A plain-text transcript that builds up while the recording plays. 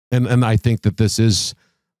And I think that this is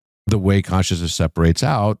the way consciousness separates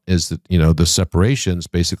out, is that, the separations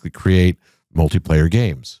basically create multiplayer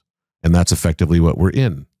games. And that's effectively what we're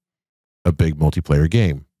in, a big multiplayer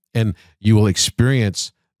game. And you will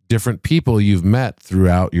experience different people you've met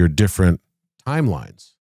throughout your different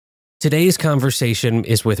timelines. Today's conversation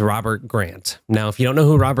is with Robert Grant. Now, if you don't know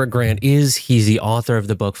who Robert Grant is, he's the author of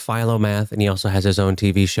the book Philomath, and he also has his own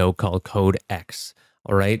TV show called Code X.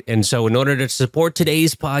 All right. And so in order to support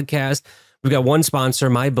today's podcast, we've got one sponsor,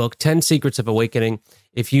 my book, 10 Secrets of Awakening.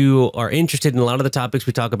 If you are interested in a lot of the topics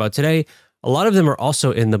we talk about today, a lot of them are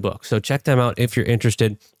also in the book. So check them out if you're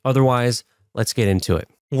interested. Otherwise, let's get into it.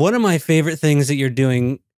 One of my favorite things that you're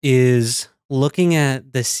doing is looking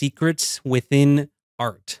at the secrets within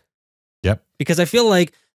art. Yep. Because I feel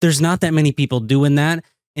like there's not that many people doing that,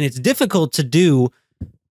 and it's difficult to do.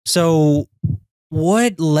 So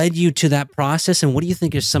what led you to that process, and what do you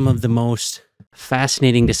think are some of the most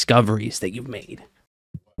fascinating discoveries that you've made?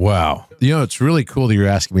 Wow. It's really cool that you're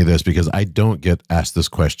asking me this, because I don't get asked this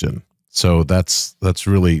question. So that's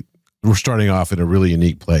really, we're starting off in a really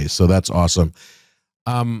unique place. So that's awesome.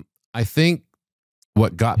 I think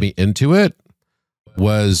what got me into it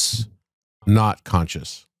was not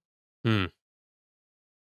conscious.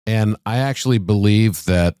 And I actually believe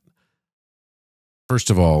that, first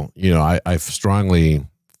of all, I strongly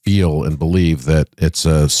feel and believe that it's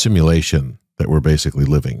a simulation that we're basically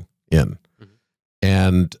living in.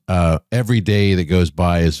 And every day that goes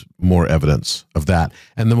by is more evidence of that.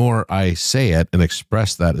 And the more I say it and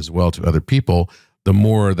express that as well to other people, the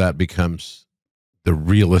more that becomes the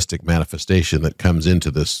realistic manifestation that comes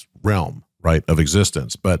into this realm, right, of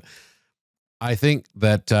existence. But I think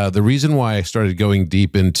that the reason why I started going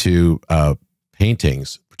deep into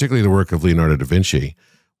paintings, particularly the work of Leonardo da Vinci,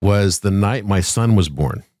 was the night my son was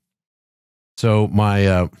born. So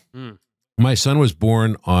my son was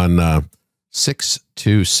born on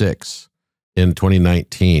 6/26 in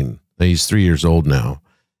 2019. He's 3 years old now.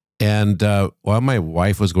 And while my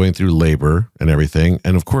wife was going through labor and everything,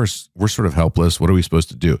 and of course we're sort of helpless. What are we supposed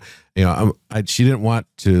to do? She didn't want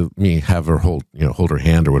me have her hold her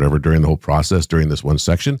hand or whatever during the whole process during this one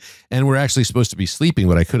section. And we're actually supposed to be sleeping,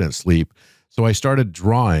 but I couldn't sleep. So I started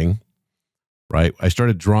drawing, right? I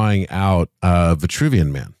started drawing out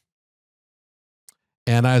Vitruvian Man.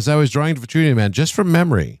 And as I was drawing Vitruvian Man, just from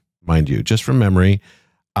memory, mind you, just from memory,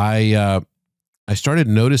 I started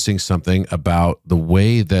noticing something about the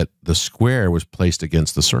way that the square was placed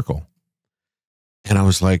against the circle. And I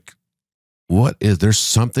was like, there's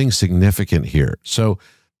something significant here. So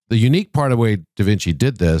the unique part of the way Da Vinci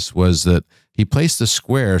did this was that he placed the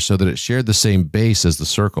square so that it shared the same base as the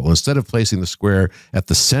circle. Instead of placing the square at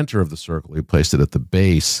the center of the circle, he placed it at the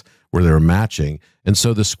base where they were matching. And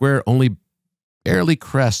so the square only barely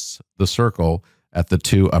crests the circle at the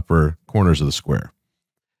two upper corners of the square.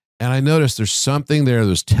 And I noticed there's something there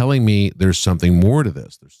that's telling me there's something more to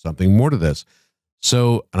this. There's something more to this.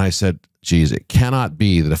 So, and I said, geez, it cannot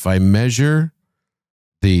be that if I measure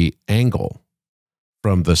the angle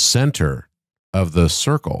from the center of the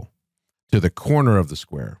circle to the corner of the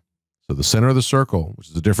square, so the center of the circle, which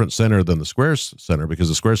is a different center than the square center, because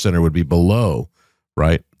the square center would be below,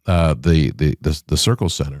 right, the circle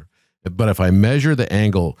center. But if I measure the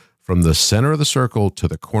angle from the center of the circle to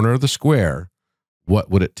the corner of the square,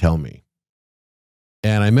 what would it tell me?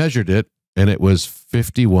 And I measured it, and it was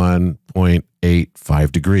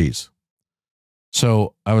 51.85 degrees.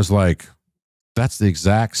 So I was like, that's the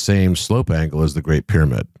exact same slope angle as the Great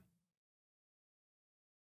Pyramid.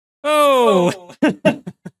 Oh!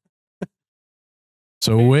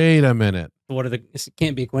 So wait a minute. It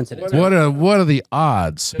can't be a coincidence. What are the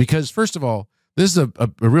odds? Because first of all, this is a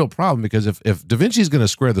real problem, because if Da Vinci is going to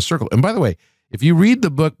square the circle, and by the way, if you read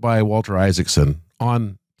the book by Walter Isaacson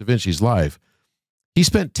on Da Vinci's life, he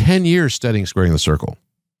spent 10 years studying squaring the circle.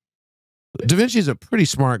 Da Vinci is a pretty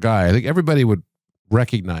smart guy. I think everybody would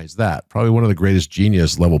recognize that. Probably one of the greatest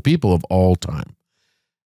genius level people of all time.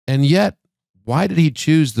 And yet, why did he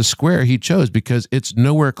choose the square he chose? Because it's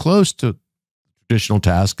nowhere close to the traditional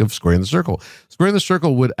task of squaring the circle. Squaring the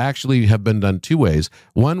circle would actually have been done two ways.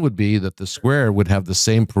 One would be that the square would have the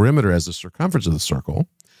same perimeter as the circumference of the circle,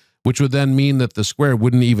 which would then mean that the square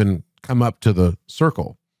wouldn't even come up to the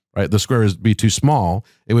circle, right? The square would be too small.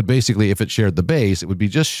 It would basically, if it shared the base, it would be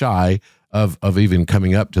just shy of even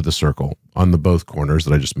coming up to the circle on the both corners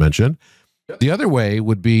that I just mentioned. The other way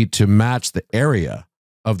would be to match the area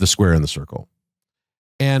of the square in the circle.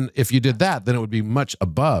 And if you did that, then it would be much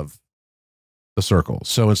above the circle.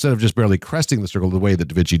 So instead of just barely cresting the circle the way that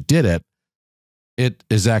Da Vinci did it, it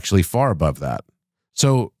is actually far above that.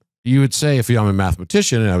 So you would say, if I'm a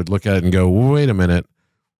mathematician, and I would look at it and go, wait a minute,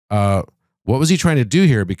 what was he trying to do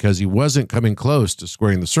here? Because he wasn't coming close to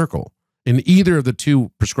squaring the circle in either of the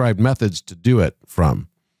two prescribed methods to do it from.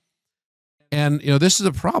 And, this is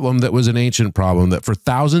a problem that was an ancient problem that for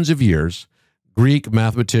thousands of years, Greek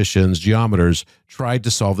mathematicians, geometers tried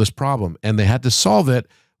to solve this problem, and they had to solve it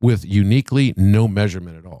with uniquely no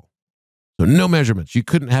measurement at all. So no measurements. You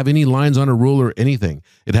couldn't have any lines on a ruler or anything.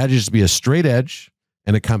 It had to just be a straight edge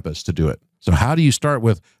and a compass to do it. So how do you start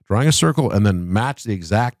with drawing a circle and then match the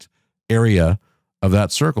exact area of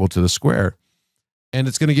that circle to the square? And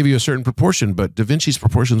it's going to give you a certain proportion, but Da Vinci's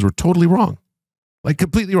proportions were totally wrong, like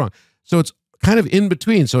completely wrong. So it's kind of in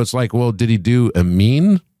between. So it's like, well, did he do a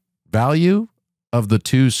mean value of the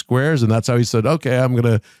two squares? And that's how he said, okay, I'm going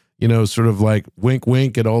to, sort of like wink,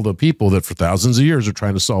 wink at all the people that for thousands of years are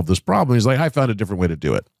trying to solve this problem. He's like, I found a different way to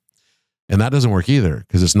do it. And that doesn't work either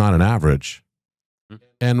because it's not an average.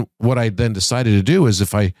 And what I then decided to do is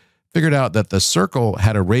if I figured out that the circle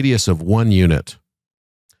had a radius of 1 unit,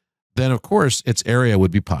 then of course its area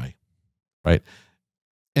would be pi, right?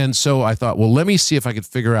 And so I thought, well, let me see if I could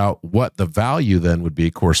figure out what the value then would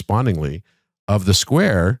be correspondingly of the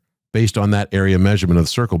square based on that area measurement of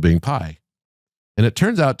the circle being pi. And it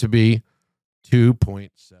turns out to be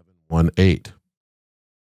 2.718.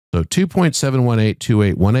 So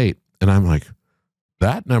 2.7182818. And I'm like,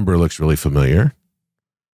 that number looks really familiar.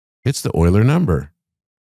 It's the Euler number.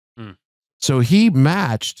 So he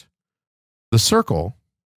matched the circle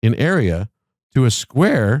in area to a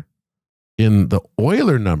square in the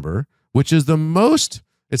Euler number, which is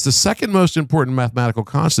it's the second most important mathematical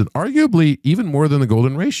constant, arguably even more than the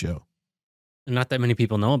golden ratio. Not that many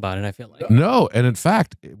people know about it, I feel like. No, and in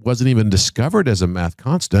fact, it wasn't even discovered as a math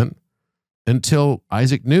constant until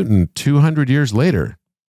Isaac Newton 200 years later.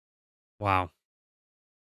 Wow.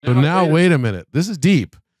 So now, wait a minute. This is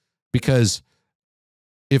deep because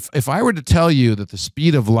if I were to tell you that the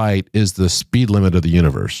speed of light is the speed limit of the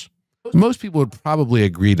universe, most people would probably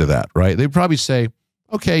agree to that, right? They'd probably say,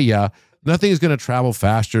 okay, yeah, nothing is going to travel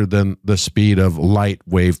faster than the speed of light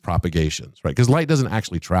wave propagations, right? Because light doesn't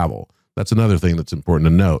actually travel. That's another thing that's important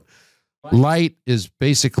to note. Light is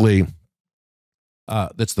basically,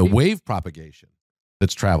 that's the wave propagation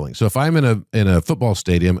that's traveling. So if I'm in a football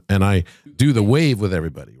stadium and I do the wave with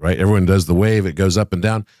everybody, right? Everyone does the wave. It goes up and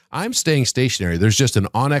down. I'm staying stationary. There's just an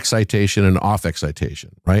on excitation and off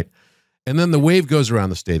excitation, right? And then the wave goes around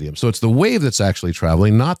the stadium. So it's the wave that's actually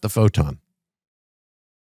traveling, not the photon.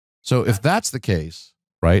 So if that's the case,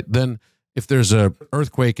 right, then if there's an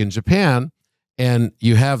earthquake in Japan and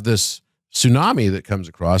you have this tsunami that comes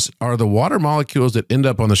across, are the water molecules that end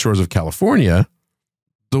up on the shores of California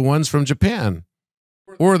the ones from Japan?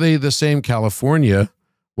 Or are they the same California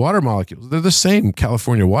water molecules? They're the same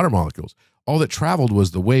California water molecules. All that traveled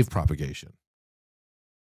was the wave propagation.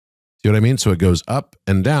 See what I mean? So it goes up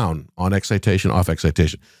and down, on excitation, off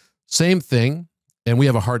excitation. Same thing, and we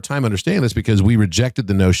have a hard time understanding this because we rejected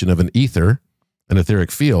the notion of an ether, an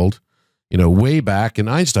etheric field, way back in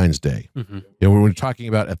Einstein's day. When we're talking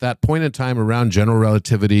about at that point in time around general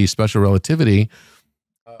relativity, special relativity,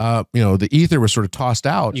 the ether was sort of tossed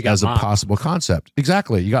out as a possible concept.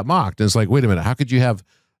 Exactly. You got mocked. And it's like, wait a minute, how could you have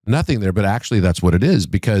nothing there? But actually that's what it is,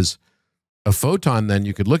 because a photon, then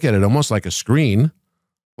you could look at it almost like a screen,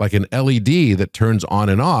 like an LED that turns on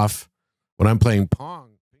and off. When I'm playing ping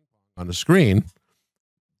pong on the screen,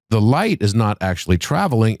 the light is not actually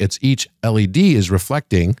traveling. It's each LED is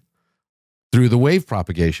reflecting through the wave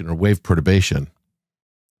propagation or wave perturbation.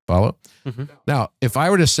 Follow? Now, if I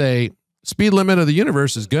were to say speed limit of the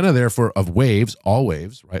universe is going to therefore of waves, all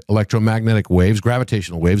waves, right? Electromagnetic waves,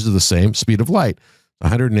 gravitational waves are the same speed of light,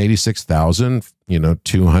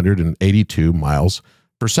 186,282 miles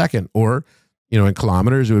per second. Or, in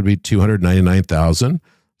kilometers, it would be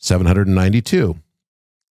 299,792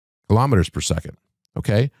 kilometers per second.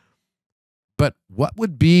 Okay. But what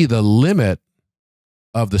would be the limit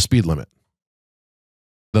of the speed limit?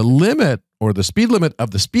 The limit or the speed limit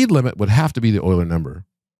of the speed limit would have to be the Euler number.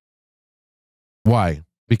 Why?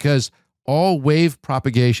 Because all wave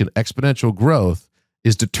propagation exponential growth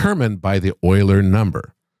is determined by the Euler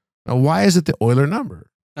number. Now, why is it the Euler number?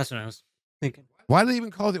 That's what I was thinking. Why do they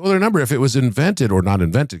even call it the Euler number if it was invented, or not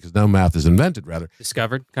invented, because no math is invented, rather.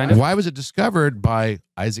 Discovered, kind of? Why was it discovered by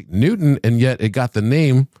Isaac Newton, and yet it got the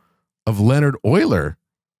name of Leonard Euler?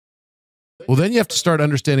 Well, then you have to start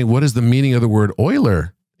understanding what is the meaning of the word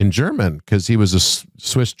Euler in German, because he was a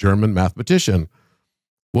Swiss-German mathematician.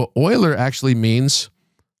 Well, Euler actually means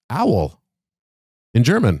owl in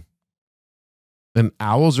German. And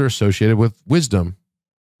owls are associated with wisdom,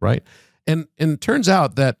 right? And it turns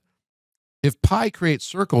out that if pi creates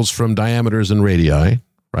circles from diameters and radii,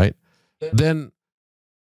 right, then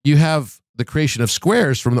you have the creation of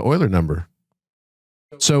squares from the Euler number.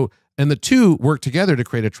 So, and the two work together to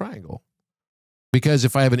create a triangle. Because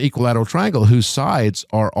if I have an equilateral triangle whose sides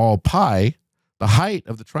are all pi, the height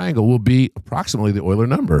of the triangle will be approximately the Euler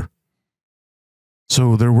number.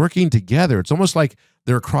 So they're working together. It's almost like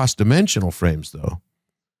they're cross-dimensional frames, though.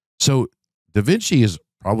 So Da Vinci is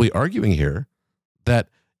probably arguing here that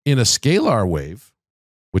in a scalar wave,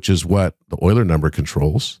 which is what the Euler number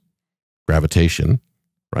controls, gravitation,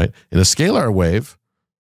 right? In a scalar wave,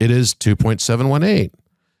 it is 2.718.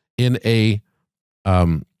 In a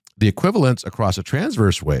the equivalence across a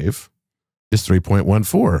transverse wave is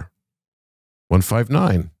 3.14.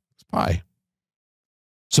 159 is pi.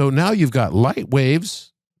 So now you've got light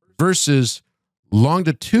waves versus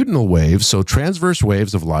longitudinal waves, so transverse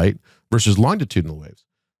waves of light versus longitudinal waves.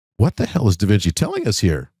 What the hell is Da Vinci telling us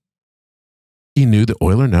here? He knew the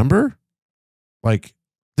Euler number? Like,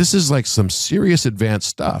 this is like some serious advanced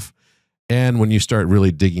stuff. And when you start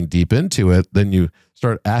really digging deep into it, then you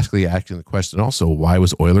start asking the question also, why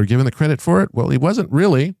was Euler given the credit for it? Well, he wasn't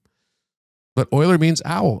really, but Euler means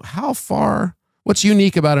owl. How far, what's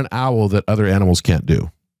unique about an owl that other animals can't do?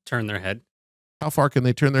 Turn their head. How far can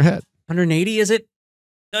they turn their head? 180, is it?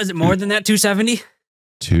 Is it more than that? 270?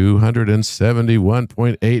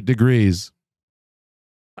 271.8 degrees.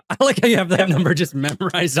 I like how you have that number just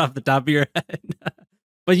memorized off the top of your head.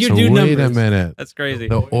 But you So do numbers. wait a minute. That's crazy.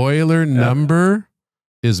 The Euler number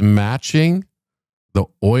is matching the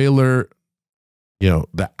Euler,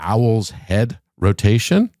 the owl's head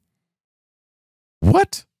rotation.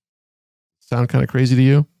 What? Sound kind of crazy to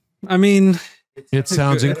you? I mean, It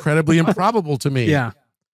sounds incredibly improbable to me. yeah.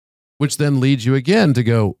 Which then leads you again to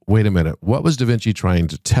go, wait a minute, what was Da Vinci trying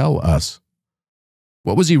to tell us?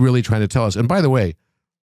 What was he really trying to tell us? And by the way,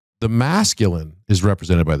 the masculine is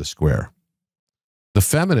represented by the square. The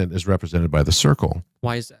feminine is represented by the circle.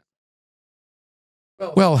 Why is that?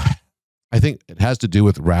 Well, I think it has to do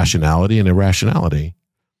with rationality and irrationality.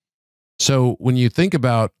 So when you think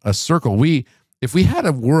about a circle, if we had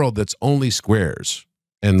a world that's only squares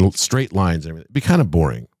and straight lines and everything, it'd be kind of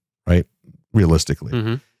boring, right? Realistically.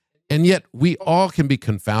 Mm-hmm. And yet we all can be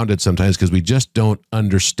confounded sometimes because we just don't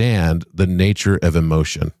understand the nature of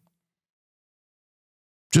emotion.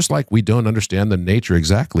 Just like we don't understand the nature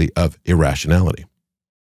exactly of irrationality.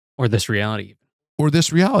 Or this reality. Or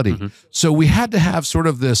this reality. Mm-hmm. So we had to have sort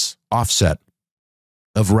of this offset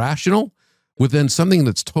of rational within something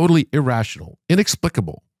that's totally irrational,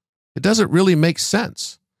 inexplicable. It doesn't really make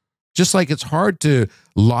sense. Just like it's hard to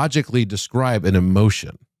logically describe an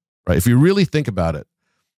emotion, right? If you really think about it.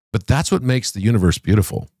 But that's what makes the universe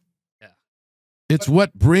beautiful. Yeah. It's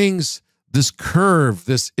what brings this curve,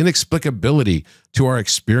 this inexplicability to our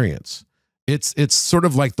experience. It's sort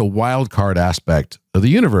of like the wild card aspect of the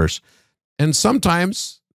universe. And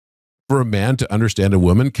sometimes for a man to understand a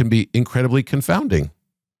woman can be incredibly confounding.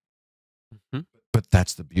 Mm-hmm. But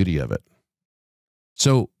that's the beauty of it.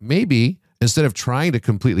 So maybe instead of trying to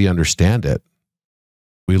completely understand it,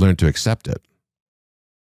 we learn to accept it.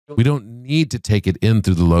 We don't need to take it in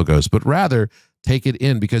through the logos, but rather take it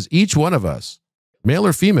in because each one of us, male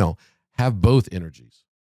or female, have both energies.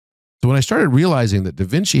 So when I started realizing that Da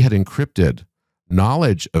Vinci had encrypted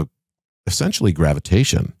knowledge of essentially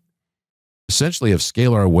gravitation, essentially of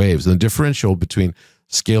scalar waves and the differential between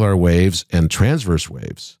scalar waves and transverse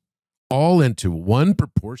waves, all into one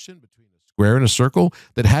proportion between a square and a circle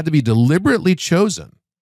that had to be deliberately chosen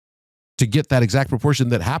to get that exact proportion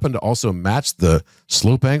that happened to also match the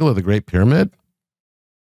slope angle of the Great Pyramid,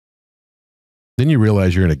 then you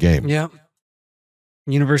realize you're in a game. Yeah.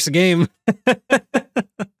 Universe of game.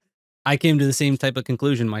 I came to the same type of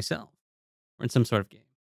conclusion myself, or in some sort of game.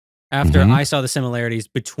 After I saw the similarities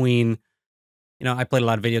between, I played a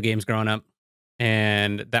lot of video games growing up,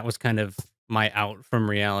 and that was kind of my out from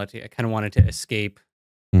reality. I kind of wanted to escape,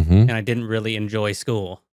 and I didn't really enjoy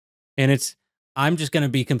school. And I'm just going to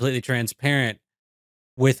be completely transparent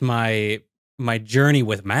with my journey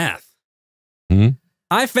with math.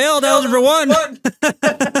 I failed Algebra 1.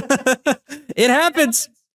 It happens.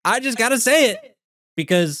 I just got to say it.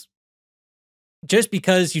 Because just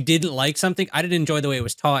because you didn't like something, I didn't enjoy the way it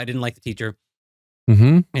was taught. I didn't like the teacher.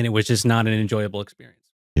 And it was just not an enjoyable experience.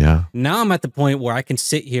 Yeah. Now I'm at the point where I can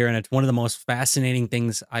sit here and it's one of the most fascinating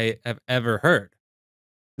things I have ever heard.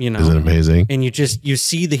 Isn't it amazing? And you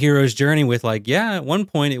see the hero's journey with at one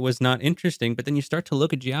point it was not interesting, but then you start to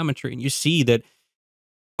look at geometry and you see that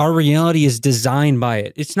our reality is designed by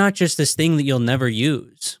it. It's not just this thing that you'll never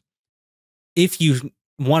use. If you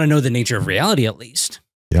want to know the nature of reality, at least,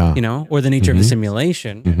 or the nature of a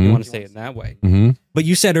simulation, if you want to say it that way. But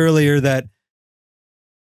you said earlier that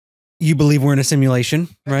You believe we're in a simulation,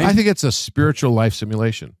 right? I think it's a spiritual life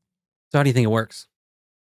simulation. So how do you think it works?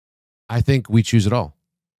 I think we choose it all.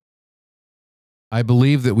 I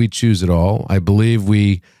believe that we choose it all. I believe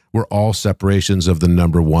we're all separations of the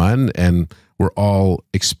number one, and we're all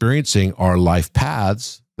experiencing our life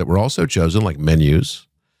paths that were also chosen, like menus.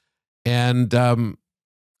 And I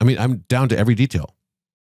mean, I'm down to every detail.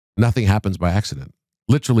 Nothing happens by accident.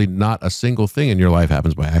 Literally not a single thing in your life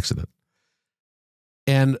happens by accident.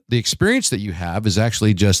 And the experience that you have is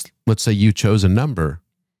actually just, let's say you chose a number.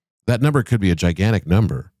 That number could be a gigantic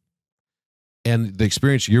number. And the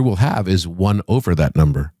experience you will have is 1 over that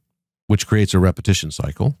number, which creates a repetition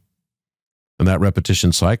cycle. And that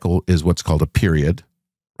repetition cycle is what's called a period,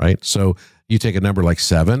 right? So you take a number like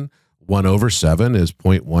 7, 1 over 7 is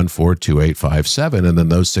 0.142857, and then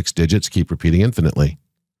those 6 digits keep repeating infinitely.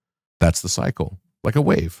 That's the cycle, like a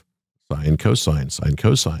wave. Sine, cosine,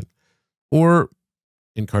 or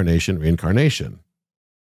incarnation, reincarnation.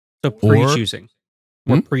 So pre-choosing.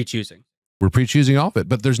 We're pre-choosing. We're pre-choosing all of it,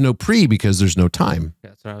 but there's no pre because there's no time. Yeah,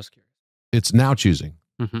 that's what I was curious. It's now choosing.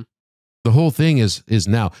 Mm-hmm. The whole thing is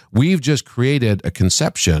now. We've just created a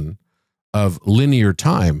conception of linear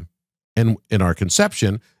time, and in our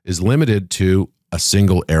conception is limited to a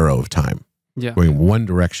single arrow of time, going one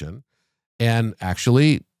direction. And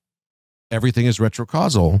actually, everything is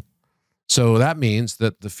retrocausal. So that means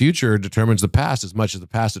that the future determines the past as much as the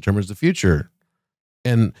past determines the future.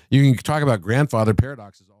 And you can talk about grandfather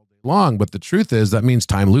paradoxes all day long, but the truth is that means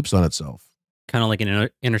time loops on itself. Kind of like in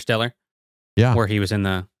Interstellar. Yeah. Where he was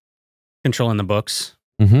controlling the books,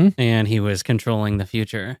 and he was controlling the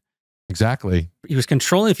future. Exactly. He was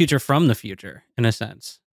controlling the future from the future, in a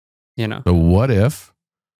sense. You know. So what if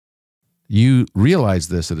you realized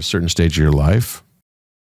this at a certain stage of your life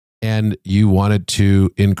and you wanted to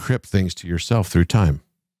encrypt things to yourself through time?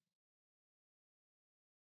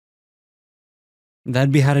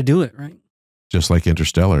 That'd be how to do it, right? Just like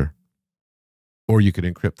Interstellar. Or you could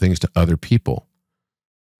encrypt things to other people.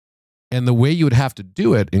 And the way you would have to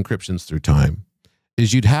do it, encryptions through time,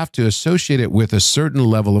 is you'd have to associate it with a certain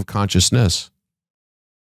level of consciousness.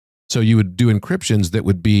 So you would do encryptions that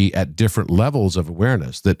would be at different levels of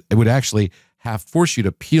awareness, that it would actually force you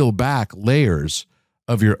to peel back layers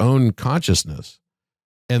of your own consciousness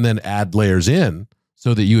and then add layers in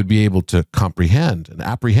so that you would be able to comprehend and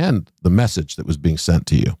apprehend the message that was being sent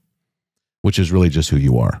to you, which is really just who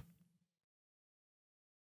you are.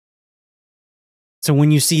 So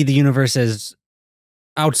when you see the universe as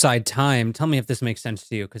outside time, tell me if this makes sense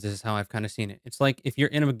to you, because this is how I've kind of seen it. It's like if you're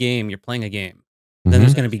in a game, you're playing a game, then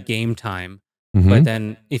there's going to be game time. But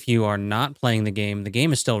then if you are not playing the game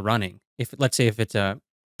is still running. If let's say if it's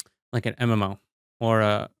like an MMO or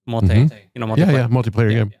a multiplayer.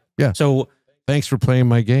 Multiplayer game. Yeah. So thanks for playing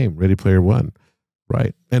my game, Ready Player One.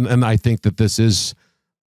 Right. And I think that this is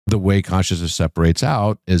the way consciousness separates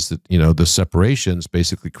out, is that, the separations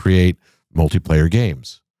basically create multiplayer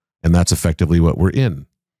games. And that's effectively what we're in,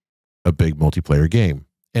 a big multiplayer game.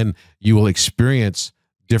 And you will experience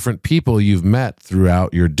different people you've met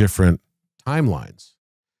throughout your different timelines.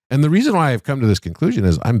 And the reason why I've come to this conclusion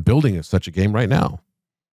is I'm building such a game right now.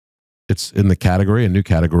 It's in a new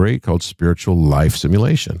category called spiritual life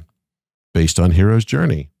simulation, based on Hero's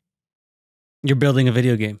Journey. You're building a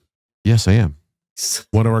video game. Yes, I am.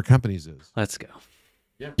 One of our companies is. Let's go.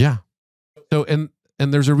 Yeah. So, and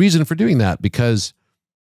there's a reason for doing that, because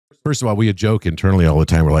first of all, we joke internally all the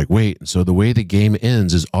time. We're like, wait, and so the way the game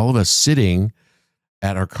ends is all of us sitting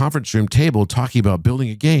at our conference room table talking about building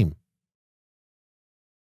a game.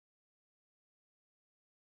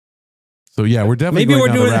 So yeah, we're definitely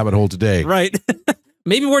going down the rabbit hole today. Right.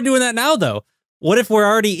 Maybe we're doing that now, though. What if we're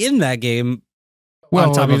already in that game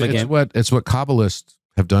on top of a game? It's what Kabbalists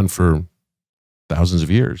have done for thousands of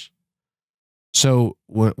years. So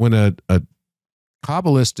when a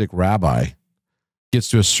Kabbalistic rabbi gets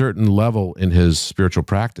to a certain level in his spiritual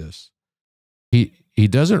practice, he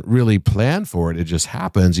doesn't really plan for it. It just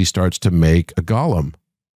happens. He starts to make a golem.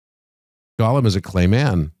 Golem is a clay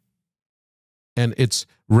man. And it's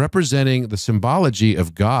representing the symbology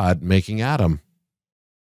of God making Adam.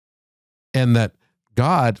 And that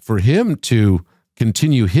God, for him to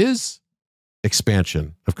continue his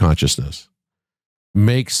expansion of consciousness,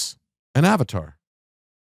 makes an avatar.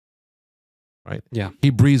 Right? Yeah.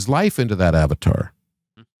 He breathes life into that avatar.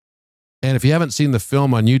 And if you haven't seen the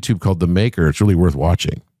film on YouTube called The Maker, it's really worth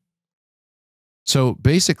watching. So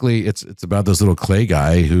basically, it's about this little clay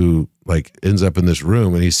guy who ends up in this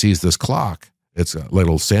room and he sees this clock. It's a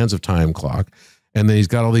little Sands of Time clock. And then he's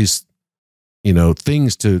got all these,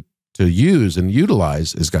 things to use and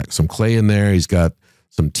utilize. He's got some clay in there. He's got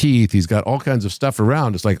some teeth. He's got all kinds of stuff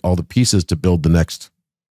around. It's like all the pieces to build the next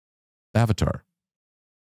avatar.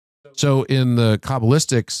 So in the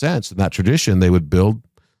Kabbalistic sense, in that tradition, they would build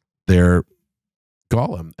their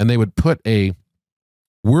golem, and they would put a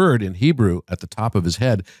word in Hebrew at the top of his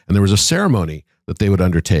head, and there was a ceremony that they would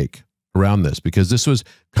undertake around this, because this was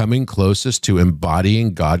coming closest to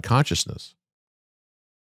embodying God consciousness,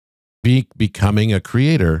 becoming a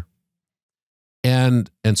creator. And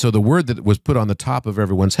so the word that was put on the top of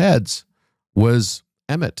everyone's heads was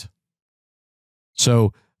emet.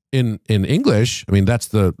 So in English, I mean, that's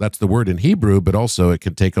the word in Hebrew, but also it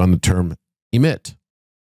can take on the term emit,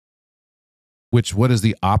 which, what is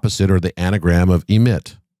the opposite or the anagram of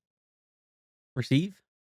emit? Receive?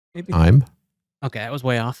 Maybe. Time. Okay, I was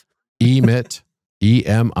way off. Emit,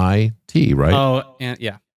 E-M-I-T, right? Oh, and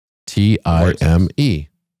yeah. T-I-M-E.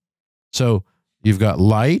 So you've got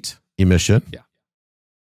light emission, Yeah.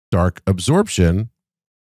 dark absorption,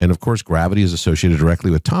 and of course gravity is associated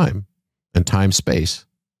directly with time and time-space.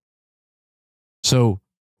 So,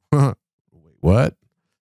 what?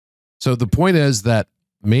 So the point is that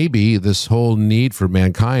maybe this whole need for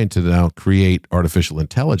mankind to now create artificial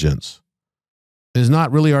intelligence is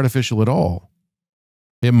not really artificial at all.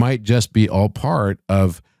 It might just be all part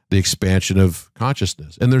of the expansion of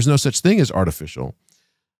consciousness. And there's no such thing as artificial.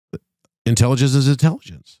 Intelligence is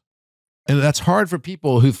intelligence. And that's hard for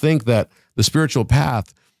people who think that the spiritual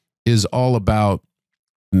path is all about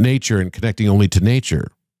nature and connecting only to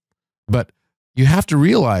nature. But you have to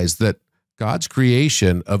realize that God's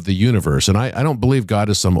creation of the universe, and I don't believe God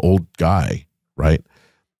is some old guy, right?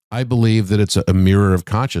 I believe that it's a mirror of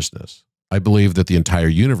consciousness. I believe that the entire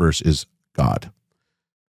universe is God.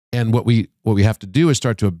 And what we have to do is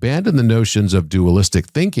start to abandon the notions of dualistic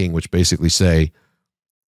thinking, which basically say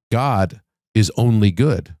God is only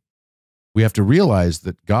good. We have to realize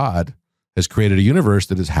that God has created a universe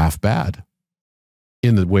that is half bad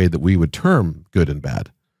in the way that we would term good and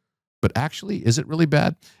bad. But actually, is it really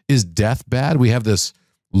bad? Is death bad? We have this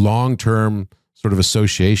long-term sort of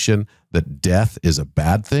association that death is a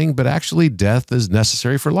bad thing, but actually death is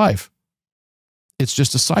necessary for life. It's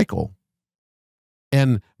just a cycle.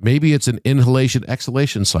 And maybe it's an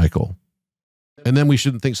inhalation-exhalation cycle. And then we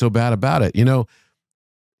shouldn't think so bad about it. You know,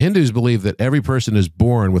 Hindus believe that every person is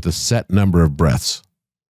born with a set number of breaths.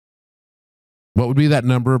 What would be that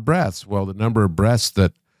number of breaths? Well, the number of breaths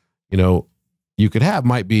that, you could have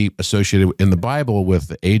might be associated in the Bible with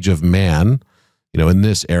the age of man. In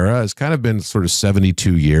this era, it's kind of been sort of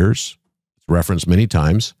 72 years. It's referenced many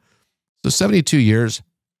times. So 72 years.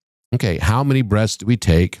 Okay, how many breaths do we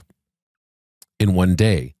take in one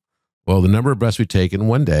day? Well, the number of breaths we take in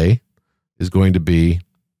one day is going to be,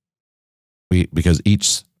 because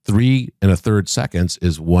each 3 1/3 seconds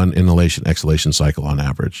is one inhalation-exhalation cycle on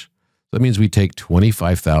average. That means we take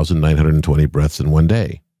 25,920 breaths in one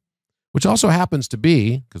day, which also happens to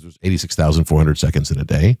be, because there's 86,400 seconds in a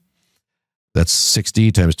day, that's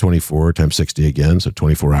 60 times 24 times 60 again, so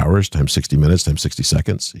 24 hours times 60 minutes times 60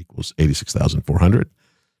 seconds equals 86,400.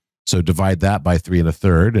 So divide that by 3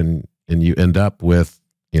 1/3, and you end up with,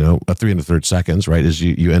 a 3 1/3 seconds, right? Is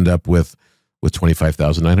you end up with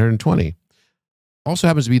 25,920. Also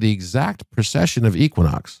happens to be the exact precession of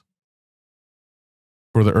equinox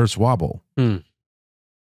for the Earth's wobble.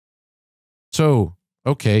 So,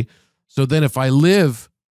 okay. So then if I live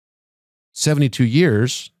 72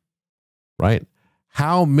 years, right,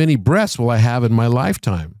 how many breaths will I have in my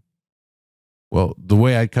lifetime? Well, the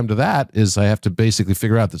way I come to that is I have to basically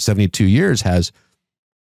figure out that 72 years has,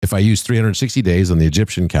 if I use 360 days on the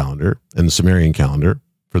Egyptian calendar and the Sumerian calendar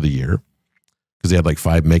for the year, because they had like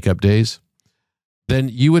 5 makeup days, then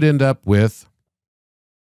you would end up with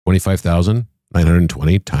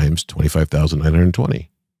 25,920 times 25,920.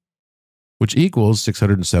 Which equals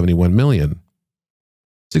 671 million.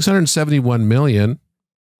 671 million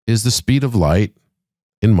is the speed of light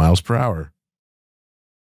in miles per hour.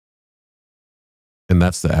 And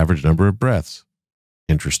that's the average number of breaths.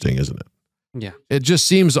 Interesting, isn't it? Yeah. It just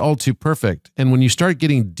seems all too perfect. And when you start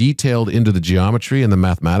getting detailed into the geometry and the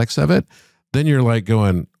mathematics of it, then you're like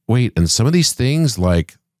going, wait, and some of these things,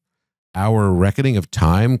 like our reckoning of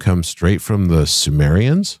time, come straight from the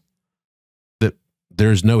Sumerians?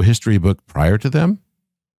 There's no history book prior to them?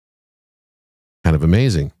 Kind of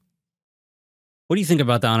amazing. What do you think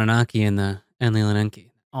about the Anunnaki and the Enlil and Enki?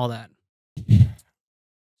 All that.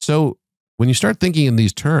 So when you start thinking in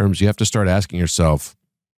these terms, you have to start asking yourself,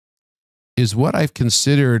 is what I've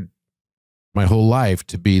considered my whole life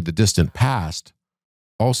to be the distant past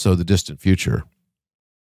also the distant future?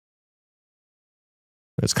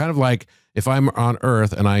 It's kind of like if I'm on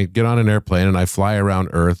Earth and I get on an airplane and I fly around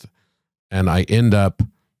Earth, and I end up,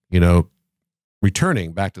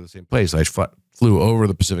 returning back to the same place. I flew over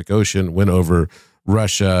the Pacific Ocean, went over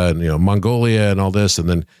Russia and, Mongolia and all this, and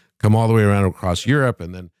then come all the way around across Europe.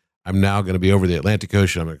 And then I'm now going to be over the Atlantic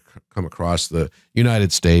Ocean. I'm going to come across the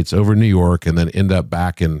United States, over New York, and then end up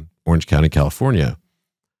back in Orange County, California.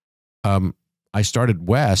 I started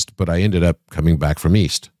west, but I ended up coming back from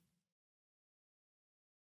east.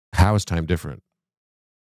 How is time different?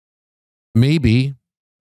 Maybe,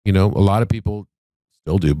 a lot of people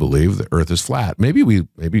still do believe the Earth is flat. Maybe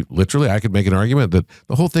literally I could make an argument that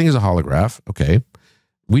the whole thing is a holograph. Okay.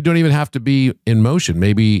 We don't even have to be in motion.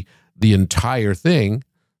 Maybe the entire thing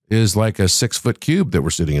is like a 6-foot cube that we're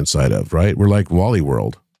sitting inside of, right? We're like Wally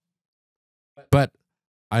World.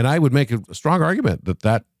 And I would make a strong argument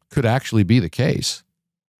that could actually be the case.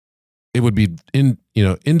 It would be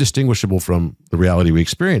indistinguishable from the reality we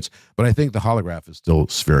experience. But I think the holograph is still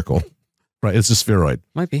spherical, right? It's a spheroid.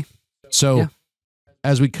 Might be. So Yeah.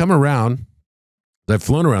 As we come around, I've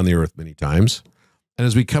flown around the Earth many times. And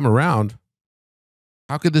as we come around,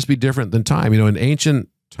 how could this be different than time? In ancient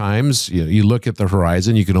times, you look at the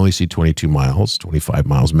horizon, you can only see 22 miles, 25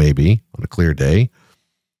 miles maybe on a clear day.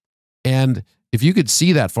 And if you could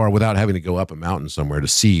see that far without having to go up a mountain somewhere to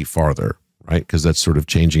see farther, right? Because that's sort of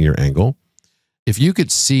changing your angle. If you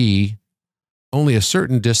could see only a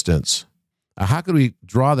certain distance, how could we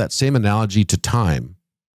draw that same analogy to time?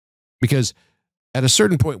 Because at a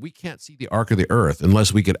certain point, we can't see the arc of the Earth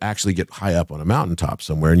unless we could actually get high up on a mountaintop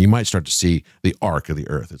somewhere, and you might start to see the arc of the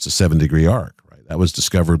Earth. It's a 7-degree arc, right? That was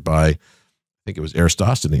discovered by, I think it was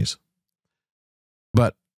Eratosthenes.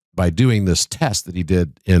 But by doing this test that he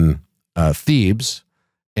did in Thebes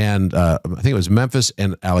and I think it was Memphis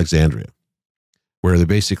and Alexandria, where they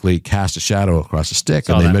basically cast a shadow across a stick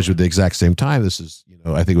and they measured the exact same time. This is,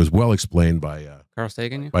 I think it was well explained by Carl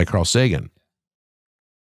Sagan. By Carl Sagan.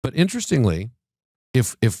 But interestingly,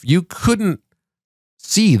 if you couldn't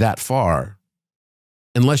see that far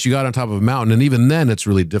unless you got on top of a mountain, and even then it's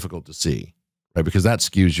really difficult to see, right? Because that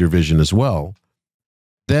skews your vision as well.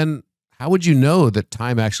 Then how would you know that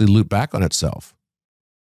time actually looped back on itself?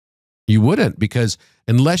 You wouldn't, because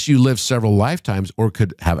unless you live several lifetimes or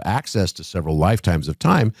could have access to several lifetimes of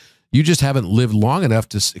time, you just haven't lived long enough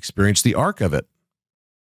to experience the arc of it.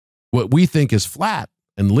 What we think is flat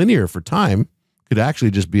and linear for time could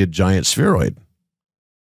actually just be a giant spheroid.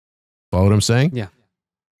 Follow what I'm saying? Yeah.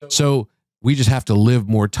 So we just have to live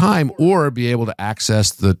more time or be able to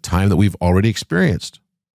access the time that we've already experienced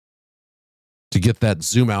to get that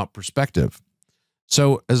zoom out perspective.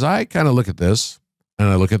 So as I kind of look at this and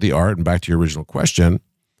I look at the art, and back to your original question,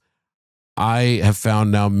 I have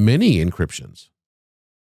found now many encryptions,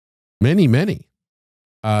 many,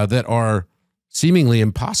 that are seemingly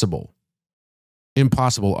impossible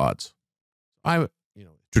odds. I'm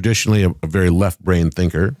traditionally a very left brain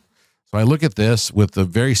thinker. So I look at this with a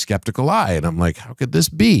very skeptical eye, and I'm like, how could this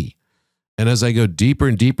be? And as I go deeper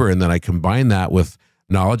and deeper, and then I combine that with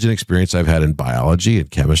knowledge and experience I've had in biology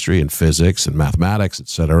and chemistry and physics and mathematics, et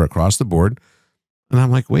cetera, across the board. And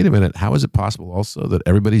I'm like, wait a minute, how is it possible also that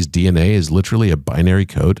everybody's DNA is literally a binary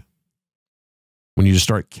code? When you just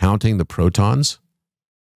start counting the protons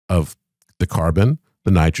of the carbon,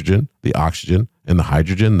 the nitrogen, the oxygen, and the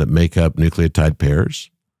hydrogen that make up nucleotide pairs,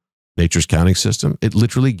 nature's counting system, it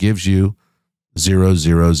literally gives you 0,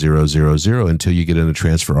 0, 0, 0, 0 until you get into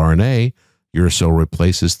transfer RNA. Uracil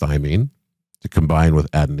replaces thymine to combine with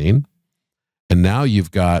adenine. And now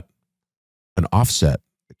you've got an offset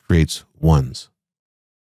that creates ones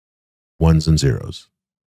and zeros.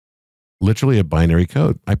 Literally a binary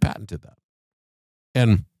code. I patented that.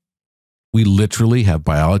 And we literally have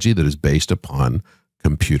biology that is based upon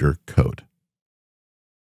computer code.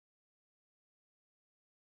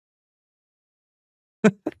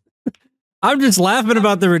 I'm just laughing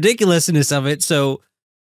about the ridiculousness of it. So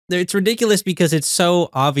it's ridiculous because it's so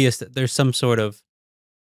obvious that there's some sort of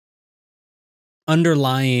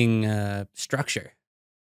underlying structure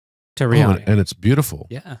to reality. And it's beautiful.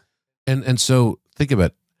 Yeah. And so think about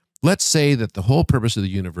it. Let's say that the whole purpose of the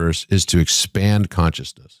universe is to expand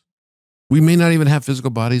consciousness. We may not even have physical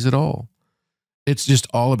bodies at all. It's just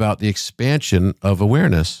all about the expansion of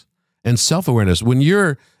awareness and self-awareness. When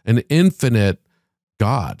you're an infinite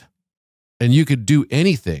God and you could do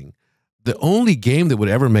anything, the only game that would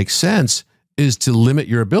ever make sense is to limit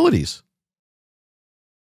your abilities.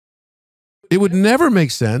 It would never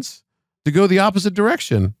make sense to go the opposite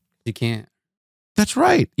direction. You can't. That's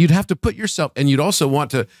right. You'd have to put yourself, and you'd also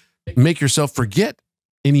want to make yourself forget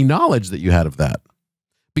any knowledge that you had of that.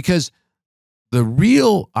 Because the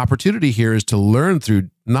real opportunity here is to learn through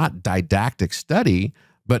not didactic study,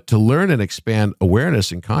 but to learn and expand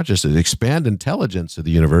awareness and consciousness, expand intelligence of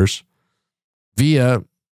the universe via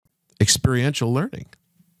experiential learning.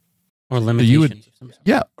 Or limitations.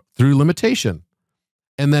 Yeah, through limitation.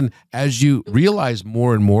 And then as you realize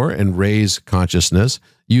more and more and raise consciousness,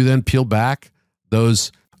 you then peel back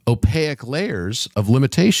those opaque layers of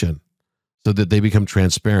limitation so that they become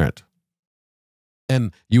transparent.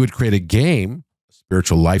 And you would create a game, a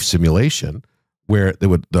spiritual life simulation, where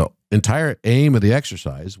the entire aim of the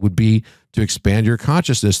exercise would be to expand your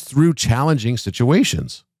consciousness through challenging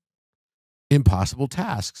situations, impossible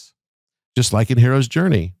tasks, just like in Hero's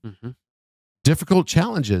Journey. Mm-hmm. Difficult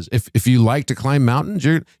challenges. If you like to climb mountains,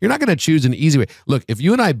 you're not going to choose an easy way. Look, if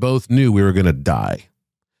you and I both knew we were going to die,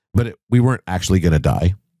 but we weren't actually going to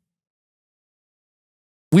die,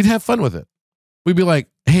 we'd have fun with it. We'd be like,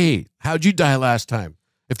 hey, how'd you die last time?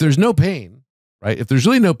 If there's no pain, right? If there's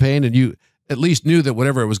really no pain and you at least knew that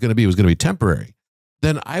whatever it was going to be temporary,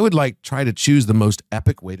 then I would like try to choose the most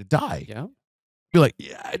epic way to die. Yeah. Be like,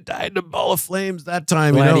 yeah, I died in a ball of flames that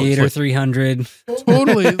time. Gladiator like, 300.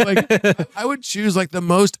 Totally. Like I would choose like the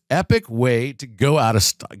most epic way to go out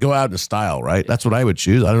in style, right? That's what I would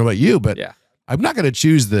choose. I don't know about you, but Yeah. I'm not going to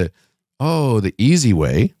choose the easy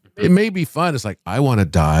way. It may be fun. It's like, I want to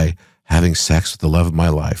die having sex with the love of my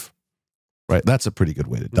life, right? That's a pretty good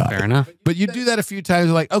way to die. Fair enough. But you do that a few times,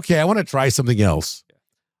 you're like, okay, I want to try something else.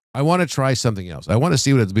 I want to try something else. I want to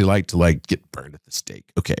see what it'd be like to like get burned at the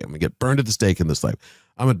stake. Okay, I'm gonna get burned at the stake in this life.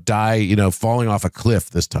 I'm gonna die, falling off a cliff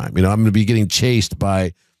this time. I'm gonna be getting chased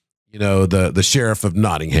by, the sheriff of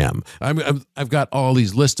Nottingham. I've got all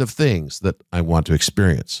these list of things that I want to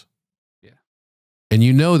experience. Yeah, and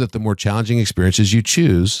that the more challenging experiences you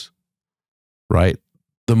choose, right,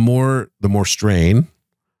 the more strain,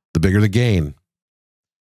 the bigger the gain.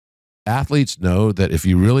 Athletes know that if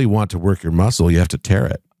you really want to work your muscle, you have to tear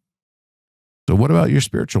it. So what about your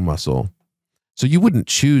spiritual muscle? So you wouldn't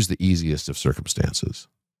choose the easiest of circumstances.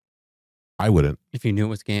 I wouldn't. If you knew it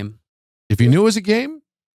was game. If you knew it was a game,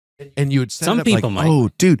 and you would set Some it up people like, might. oh,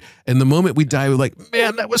 dude. And the moment we die, we're like,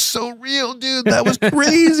 man, that was so real, dude. That was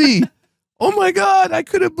crazy. Oh my God, I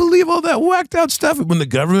couldn't believe all that whacked out stuff. And when the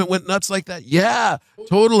government went nuts like that, yeah,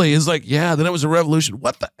 totally. It's like, yeah, then it was a revolution.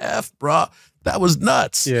 What the F, bro? That was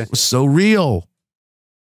nuts. Yeah. It was so real.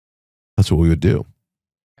 That's what we would do.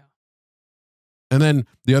 And then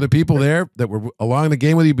the other people there that were along the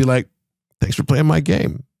game with you be like, thanks for playing my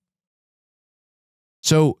game.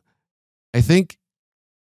 So I think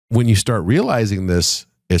when you start realizing this,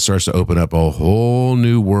 it starts to open up a whole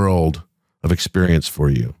new world of experience for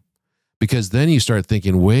you. Because then you start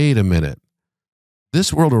thinking, wait a minute,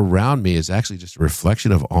 this world around me is actually just a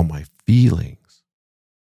reflection of all my feelings.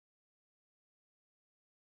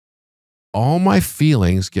 All my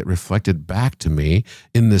feelings get reflected back to me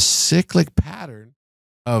in this cyclic pattern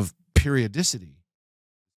of periodicity.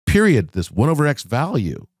 Period, this 1 over X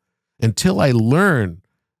value, until I learn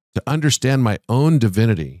to understand my own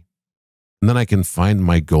divinity. And then I can find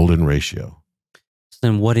my golden ratio. So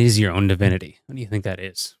then what is your own divinity? What do you think that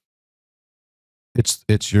is?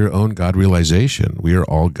 It's your own God realization. We are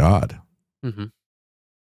all God. Mm-hmm.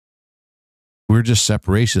 We're just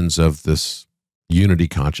separations of this unity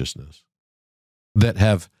consciousness that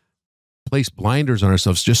have placed blinders on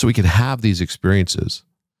ourselves just so we can have these experiences,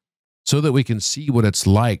 so that we can see what it's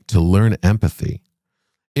like to learn empathy.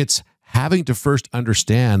 It's having to first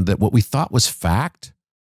understand that what we thought was fact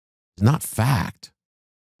is not fact.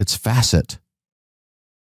 It's facet.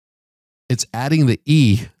 It's adding the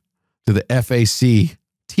E to the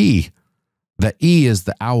FACT. The E is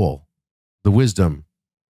the owl, the wisdom.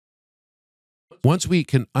 Once we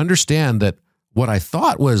can understand that what I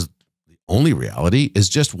thought was the only reality is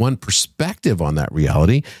just one perspective on that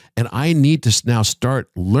reality, and I need to now start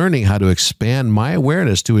learning how to expand my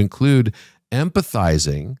awareness to include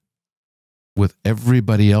empathizing with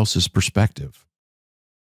everybody else's perspective,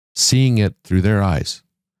 seeing it through their eyes,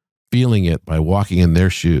 feeling it by walking in their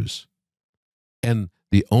shoes. And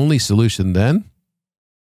the only solution then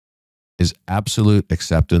is absolute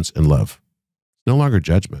acceptance and love. It's no longer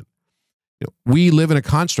judgment. We live in a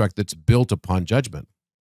construct that's built upon judgment.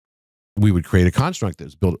 We would create a construct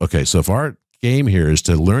that's built. Okay, so if our game here is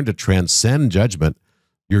to learn to transcend judgment,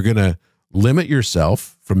 you're going to limit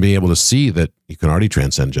yourself from being able to see that you can already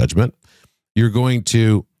transcend judgment. You're going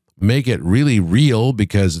to make it really real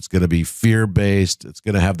because it's going to be fear-based. It's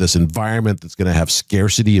going to have this environment that's going to have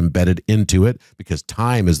scarcity embedded into it because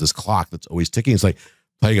time is this clock that's always ticking. It's like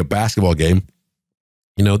playing a basketball game.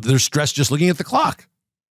 There's stress just looking at the clock.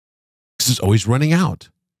 It's always running out.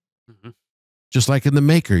 Mm-hmm. Just like in the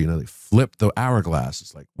Maker, they flip the hourglass.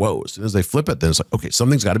 It's like, whoa, as soon as they flip it, then it's like, okay,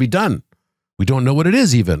 something's got to be done. We don't know what it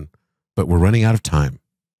is even, but we're running out of time,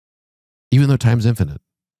 even though time's infinite.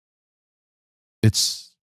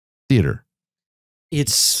 It's theater.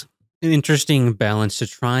 It's an interesting balance to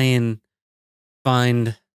try and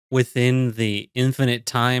find within the infinite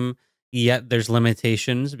time, yet there's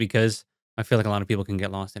limitations, because I feel like a lot of people can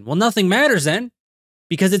get lost in, well, nothing matters then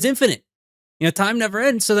because it's infinite. You know, time never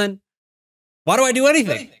ends. So then why do I do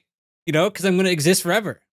anything? You know, because I'm going to exist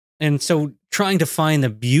forever. And so trying to find the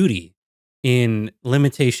beauty in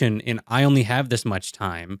limitation, in I only have this much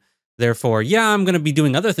time. Therefore, yeah, I'm going to be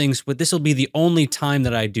doing other things, but this will be the only time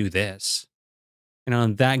that I do this. You know,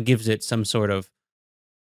 and that gives it some sort of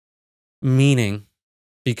meaning,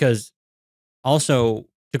 because also,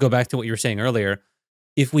 to go back to what you were saying earlier,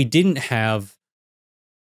 if we didn't have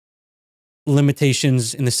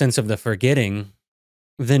limitations in the sense of the forgetting,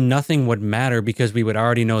 then nothing would matter because we would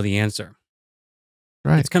already know the answer.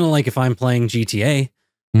 Right. It's kind of like if I'm playing GTA,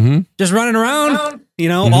 Mm-hmm. just running around, you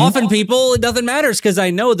know, often people, it doesn't matter because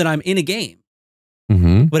I know that I'm in a game.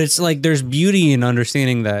 Mm-hmm. But it's like there's beauty in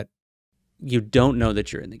understanding that you don't know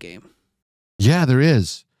that you're in the game. Yeah, there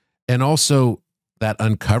is. And also that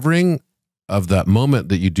uncovering of that moment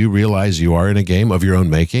that you do realize you are in a game of your own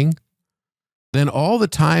making, then all the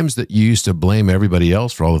times that you used to blame everybody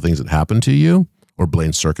else for all the things that happened to you, or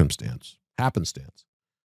blame happenstance,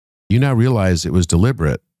 you now realize it was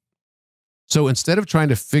deliberate. So instead of trying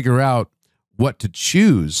to figure out what to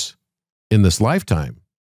choose in this lifetime,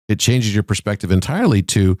 it changes your perspective entirely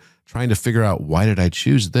to trying to figure out, why did I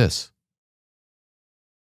choose this?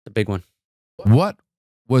 The big one. What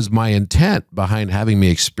was my intent behind having me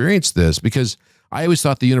experience this? Because I always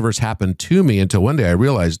thought the universe happened to me, until one day I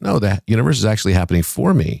realized, no, the universe is actually happening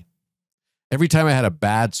for me. Every time I had a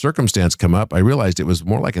bad circumstance come up, I realized it was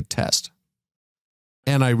more like a test.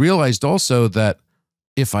 And I realized also that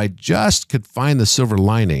if I just could find the silver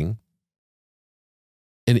lining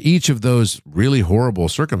in each of those really horrible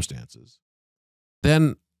circumstances,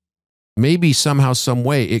 then maybe somehow, some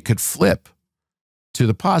way it could flip to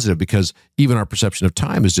the positive, because even our perception of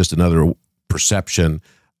time is just another perception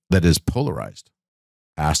that is polarized,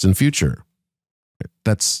 past and future.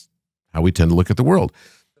 That's how we tend to look at the world.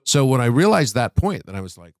 So when I realized that point, then I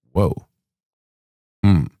was like, whoa,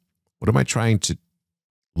 what am I trying to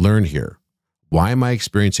learn here? Why am I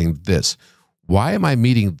experiencing this? Why am I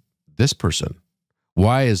meeting this person?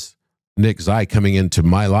 Why is Nick Zai coming into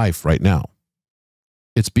my life right now?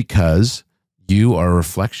 It's because you are a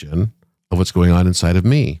reflection of what's going on inside of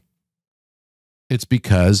me. It's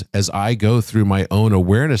because as I go through my own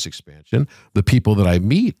awareness expansion, the people that I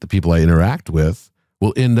meet, the people I interact with,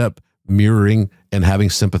 will end up mirroring and having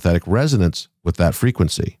sympathetic resonance with that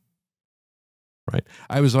frequency. Right.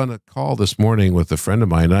 I was on a call this morning with a friend of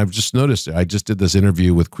mine, and I've just noticed it. I just did this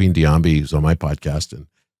interview with Queen Diambi, who's on my podcast,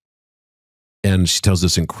 and she tells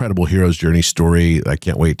this incredible hero's journey story I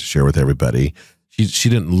can't wait to share with everybody. She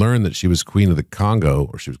didn't learn that she was queen of the Congo,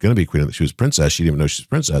 or she was going to be queen, that she was princess. She didn't even know she was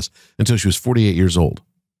princess until she was 48 years old.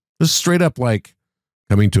 This is straight up like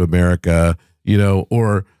coming to America, you know,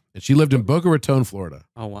 and she lived in Boca Raton, Florida.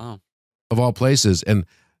 Oh, wow. Of all places. And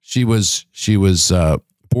she was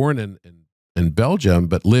born in Belgium,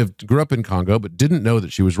 but grew up in Congo, but didn't know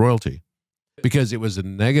that she was royalty, because it was a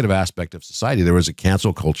negative aspect of society. There was a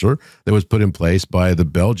cancel culture that was put in place by the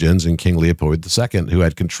Belgians and King Leopold II, who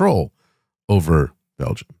had control over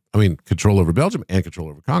Belgium. I mean, control over Belgium and control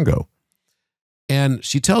over Congo. And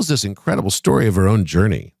she tells this incredible story of her own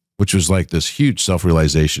journey, which was like this huge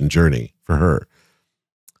self-realization journey for her.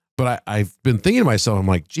 But I've been thinking to myself, I'm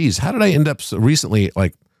like, geez, how did I end up so recently,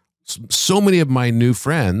 like so many of my new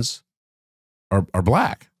friends are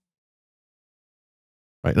black,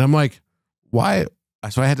 right? And I'm like, why?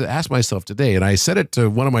 So I had to ask myself today, and I said it to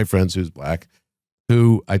one of my friends who's black,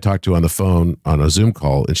 who I talked to on the phone on a Zoom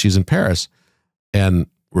call, and she's in Paris, and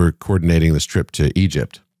we're coordinating this trip to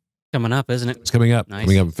Egypt. Coming up, isn't it? It's coming up, Nice.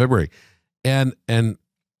 coming up in February. And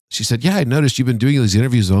she said, yeah, I noticed you've been doing these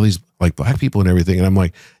interviews with all these like black people and everything. And I'm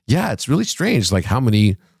like, yeah, it's really strange, like how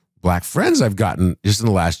many black friends I've gotten just in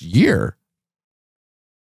the last year.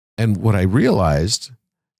 And what I realized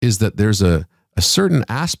is that there's a certain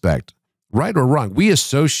aspect, right or wrong. We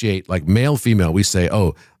associate like male, female. We say,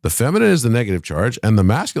 oh, the feminine is the negative charge and the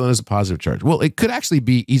masculine is the positive charge. Well, it could actually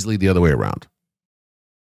be easily the other way around.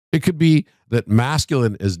 It could be that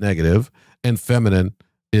masculine is negative and feminine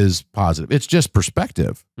is positive. It's just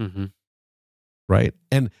perspective, right?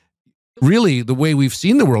 And really, the way we've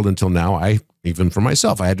seen the world until now, even for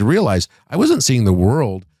myself, I had to realize I wasn't seeing the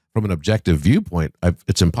world from an objective viewpoint.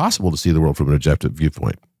 It's impossible to see the world from an objective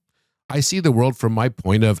viewpoint. I see the world from my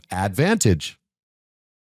point of advantage.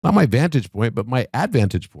 Not my vantage point, but my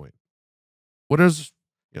advantage point. What is,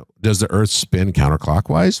 does the earth spin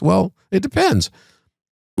counterclockwise? Well, it depends.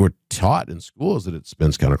 We're taught in schools that it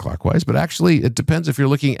spins counterclockwise, but actually it depends if you're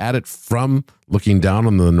looking at it from looking down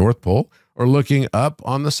on the North Pole or looking up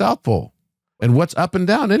on the South Pole. And what's up and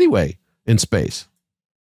down anyway in space?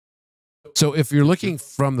 So if you're looking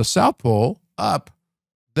from the South Pole up,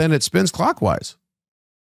 then it spins clockwise.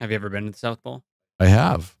 Have you ever been to the South Pole? I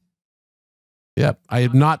have. Yeah, I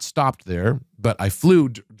had not stopped there, but I flew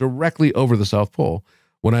directly over the South Pole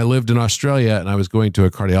when I lived in Australia, and I was going to a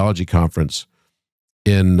cardiology conference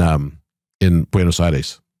in Buenos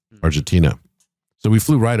Aires, Argentina. So we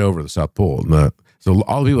flew right over the South Pole. And so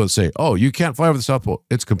all the people that say, "Oh, you can't fly over the South Pole,"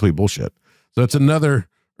 it's complete bullshit. So it's another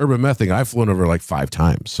urban myth thing. I've flown over like 5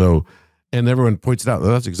 times. So, and everyone points it out.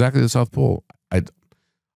 That's exactly the South Pole.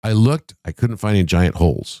 I looked, I couldn't find any giant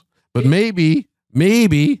holes, but maybe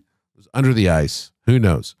it was under the ice. Who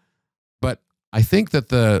knows? But I think that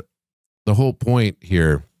the whole point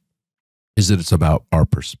here is that it's about our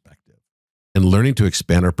perspective and learning to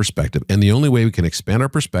expand our perspective. And the only way we can expand our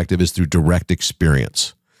perspective is through direct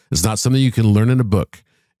experience. It's not something you can learn in a book.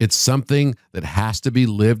 It's something that has to be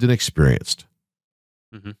lived and experienced.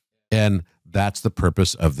 Mm-hmm. And that's the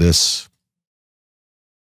purpose of this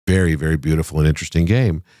very, very beautiful and interesting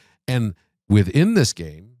game. And within this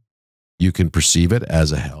game, you can perceive it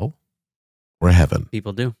as a hell or a heaven.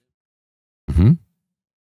 People do. Mm-hmm.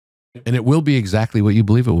 And it will be exactly what you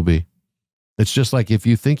believe it will be. It's just like if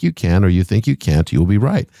you think you can or you think you can't, you will be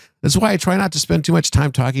right. That's why I try not to spend too much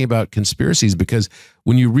time talking about conspiracies, because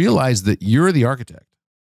when you realize that you're the architect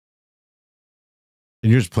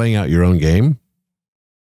and you're just playing out your own game,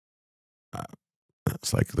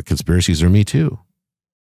 it's like the conspiracies are me too.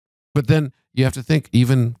 But then you have to think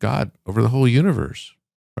even God over the whole universe,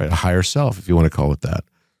 right? A higher self, if you want to call it that,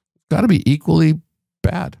 got to be equally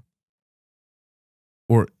bad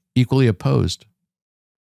or equally opposed.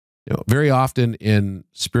 Very often in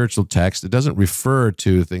spiritual text, it doesn't refer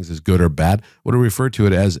to things as good or bad. What it refer to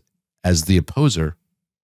it as the opposer,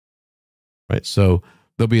 right? So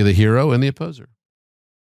there'll be the hero and the opposer.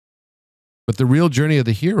 But the real journey of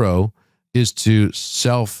the hero is to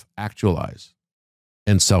self-actualize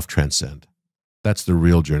and self-transcend. That's the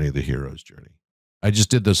real journey of the hero's journey. I just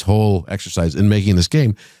did this whole exercise in making this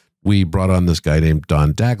game. We brought on this guy named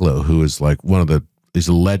Don Daglow, who is like he's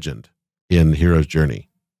a legend in Hero's Journey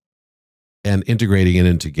and integrating it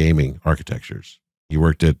into gaming architectures. He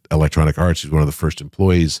worked at Electronic Arts. He's one of the first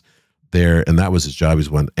employees there, and that was his job. He's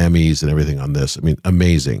won Emmys and everything on this. I mean,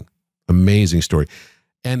 amazing, amazing story.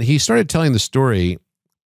 And he started telling the story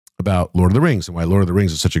about Lord of the Rings and why Lord of the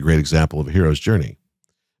Rings is such a great example of a hero's journey.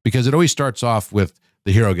 Because it always starts off with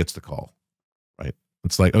the hero gets the call, right?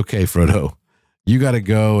 It's like, okay, Frodo, you got to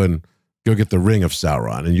go get the ring of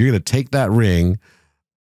Sauron, and you're going to take that ring,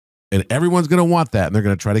 and everyone's going to want that, and they're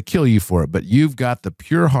going to try to kill you for it. But you've got the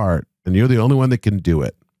pure heart, and you're the only one that can do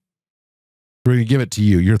it. We're going to give it to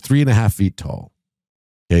you. You're 3.5 feet tall.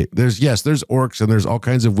 Okay, there's orcs and there's all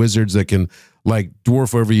kinds of wizards that can like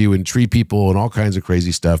dwarf over you and tree people and all kinds of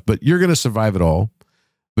crazy stuff. But you're going to survive it all.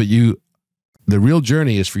 But the real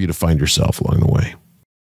journey is for you to find yourself along the way.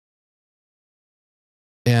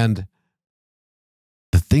 And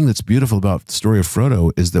the thing that's beautiful about the story of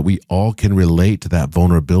Frodo is that we all can relate to that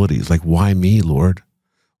vulnerability. It's like, why me, Lord?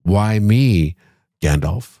 Why me,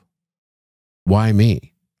 Gandalf? Why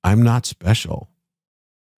me? I'm not special.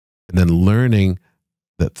 And then learning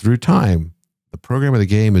that through time, the program of the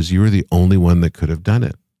game is you were the only one that could have done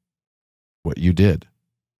it. What you did.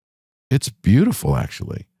 It's beautiful,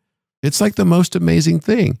 actually. It's like the most amazing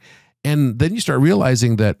thing. And then you start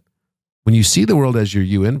realizing that when you see the world as your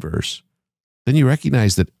you inverse, then you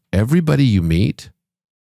recognize that everybody you meet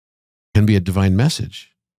can be a divine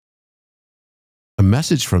message. A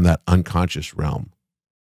message from that unconscious realm.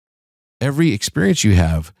 Every experience you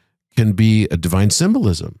have can be a divine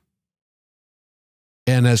symbolism.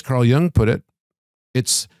 And as Carl Jung put it,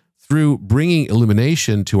 it's through bringing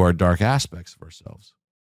illumination to our dark aspects of ourselves.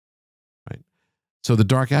 Right? So the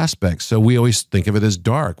dark aspects, so we always think of it as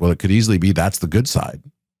dark. Well, it could easily be that's the good side.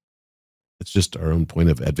 It's just our own point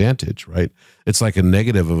of advantage, right? It's like a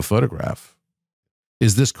negative of a photograph.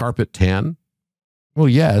 Is this carpet tan? Well,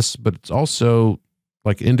 yes, but it's also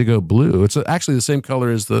like indigo blue. It's actually the same color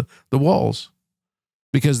as the walls,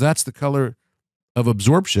 because that's the color of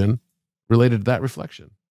absorption related to that reflection.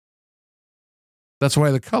 That's why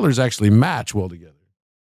the colors actually match well together.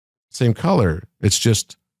 Same color. It's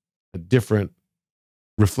just a different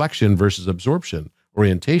reflection versus absorption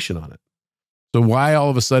orientation on it. So why all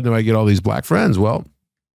of a sudden do I get all these black friends? Well,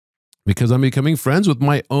 because I'm becoming friends with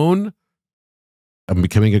I'm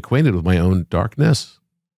becoming acquainted with my own darkness.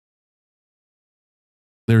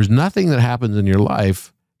 there's nothing that happens in your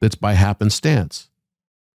life that's by happenstance.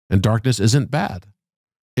 And darkness isn't bad.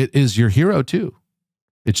 It is your hero too.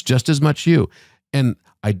 It's just as much you. And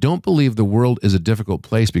I don't believe the world is a difficult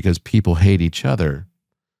place because people hate each other.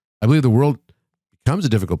 I believe the world becomes a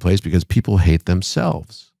difficult place because people hate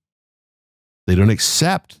themselves. They don't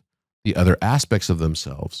accept the other aspects of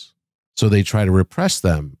themselves. So they try to repress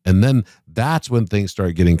them. And then that's when things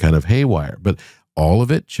start getting kind of haywire. But all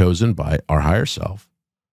of it chosen by our higher self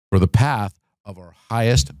for the path of our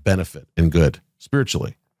highest benefit and good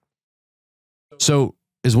spiritually. So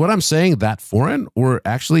is what I'm saying that foreign, or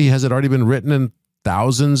actually has it already been written in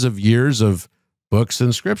thousands of years of books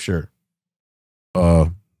and scripture?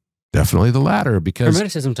 Definitely the latter, because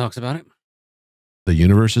Hermeticism talks about it. the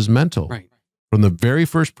universe is mental. Right. From the very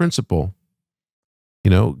first principle,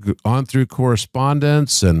 on through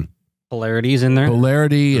correspondence and Polarities in there.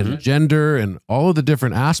 polarity and gender and all of the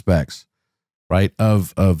different aspects, right,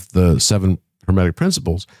 of the 7 Hermetic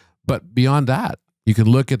principles. But beyond that, you can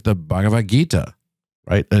look at the Bhagavad Gita,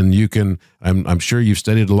 right? And you can, I'm sure you've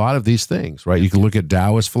studied a lot of these things, right? You can look at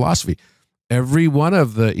Taoist philosophy. Every one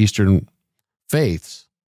of the Eastern faiths,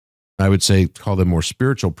 I would say call them more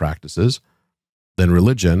spiritual practices than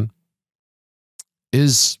religion,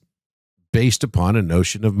 is based upon a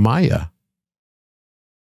notion of Maya.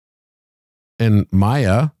 And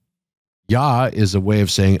Maya, Ya is a way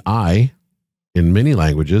of saying I in many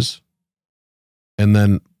languages. And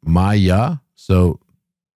then Maya, so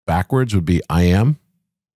backwards would be I am.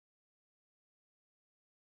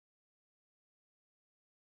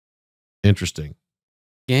 Interesting.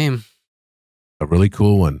 Game. A really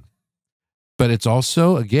cool one. But it's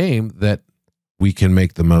also a game that we can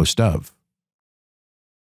make the most of.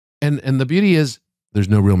 And the beauty is there's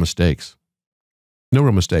no real mistakes. No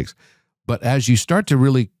real mistakes. But as you start to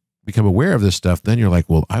really become aware of this stuff, then you're like,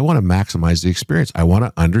 well, I want to maximize the experience. I want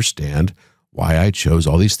to understand why I chose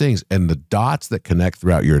all these things. And the dots that connect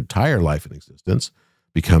throughout your entire life and existence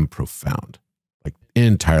become profound, like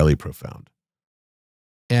entirely profound.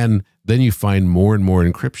 And then you find more and more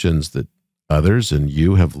encryptions that others and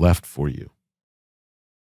you have left for you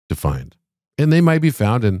to find. And they might be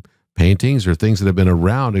found in paintings or things that have been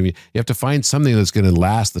around. I mean, you have to find something that's going to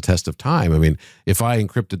last the test of time. I mean, if I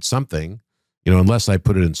encrypted something, unless I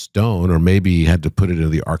put it in stone or maybe had to put it into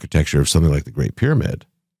the architecture of something like the Great Pyramid,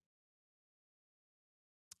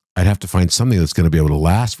 I'd have to find something that's going to be able to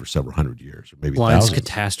last for several hundred years or maybe Floods, thousands.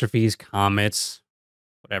 catastrophes, comets,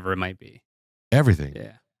 whatever it might be. Everything.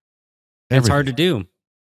 Yeah. It's hard to do.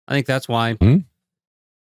 I think that's why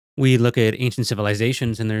we look at ancient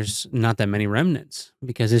civilizations and there's not that many remnants,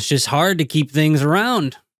 because it's just hard to keep things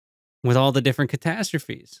around with all the different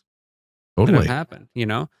catastrophes that have happened.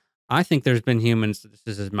 I think there's been humans,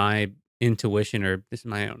 this is my intuition, or this is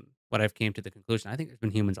my own, what I've came to the conclusion. I think there's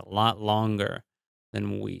been humans a lot longer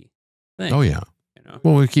than we think. Oh, yeah.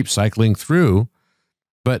 Well, we keep cycling through.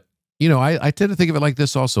 But, I tend to think of it like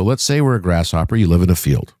this also. Let's say we're a grasshopper. You live in a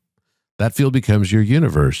field. That field becomes your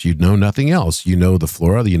universe. You know nothing else. You know the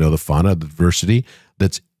flora, the fauna, the diversity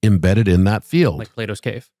that's embedded in that field. Like Plato's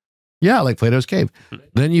cave. Yeah, like Plato's cave.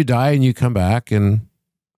 Then you die and you come back and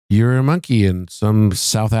you're a monkey in some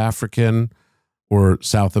South African or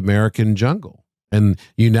South American jungle. And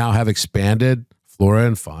you now have expanded flora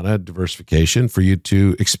and fauna diversification for you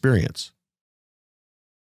to experience.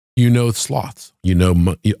 Sloths,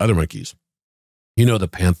 other monkeys, the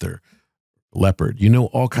panther, leopard,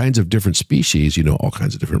 all kinds of different species, all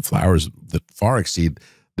kinds of different flowers that far exceed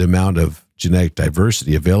the amount of genetic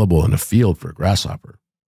diversity available in a field for a grasshopper.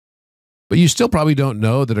 But you still probably don't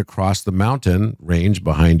know that across the mountain range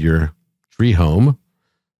behind your tree home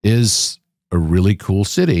is a really cool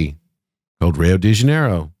city called Rio de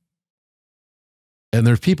Janeiro. And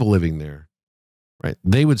there's people living there, right?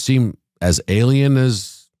 They would seem as alien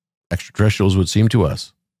as extraterrestrials would seem to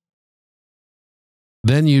us.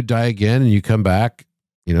 Then you die again and you come back,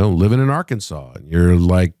 living in Arkansas, and you're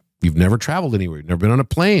like, you've never traveled anywhere. You've never been on a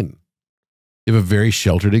plane. You have a very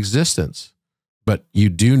sheltered existence, but you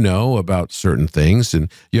do know about certain things. And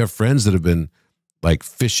you have friends that have been like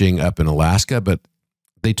fishing up in Alaska, but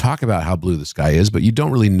they talk about how blue the sky is, but you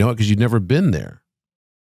don't really know it because you've never been there.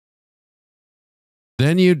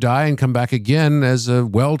 Then you die and come back again as a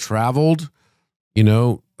well-traveled,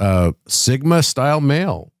 Sigma-style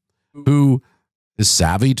male who is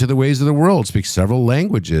savvy to the ways of the world, speaks several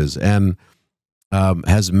languages, and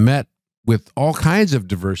has met with all kinds of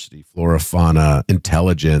diversity, flora, fauna,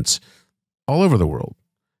 intelligence, all over the world.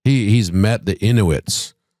 He's met the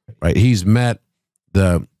Inuits, right? He's met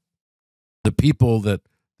the people that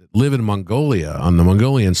live in Mongolia, on the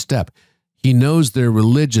Mongolian steppe. He knows their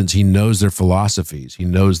religions. He knows their philosophies. He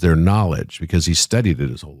knows their knowledge because he studied it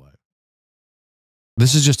his whole life.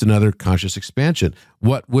 This is just another conscious expansion.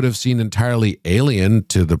 What would have seemed entirely alien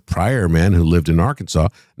to the prior man who lived in Arkansas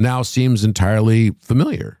now seems entirely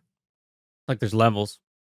familiar. Like there's levels.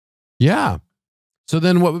 Yeah. So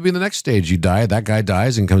then what would be the next stage? You die, that guy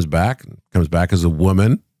dies and comes back as a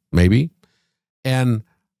woman, maybe. And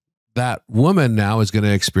that woman now is going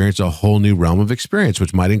to experience a whole new realm of experience,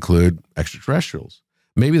 which might include extraterrestrials.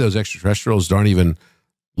 Maybe those extraterrestrials aren't even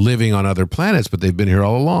living on other planets, but they've been here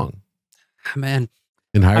all along. Man,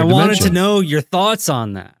 In higher I wanted dimension. to know your thoughts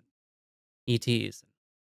on that. ETs.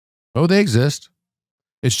 Oh, they exist.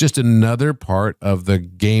 It's just another part of the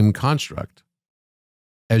game construct.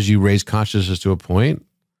 As you raise consciousness to a point,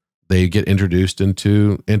 they get introduced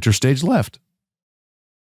into interstage left.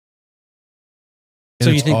 And So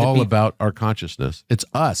you it's think all about our consciousness. It's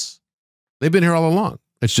us. They've been here all along.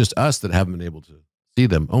 It's just us that haven't been able to see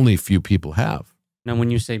them. Only a few people have. Now,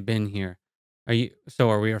 when you say been here,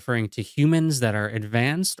 are we referring to humans that are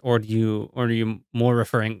advanced, or are you more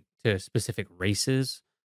referring to specific races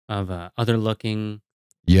of other looking?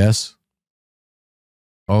 Yes.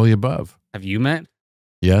 All the above. Have you met?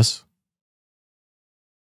 Yes.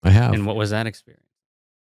 I have. And what was that experience?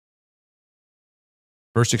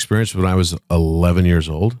 First experience when I was 11 years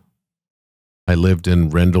old. I lived in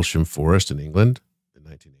Rendlesham Forest in England in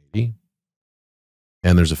 1980.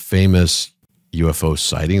 And there's a famous UFO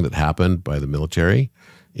sighting that happened by the military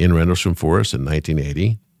in Rendlesham Forest in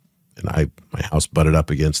 1980. And my house butted up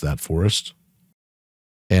against that forest.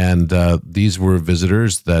 And these were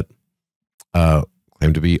visitors that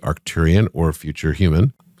claimed to be Arcturian or future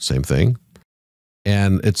human, same thing.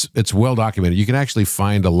 And it's well documented. You can actually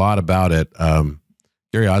find a lot about it.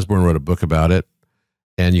 Gary Osborne wrote a book about it,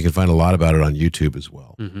 and you can find a lot about it on YouTube as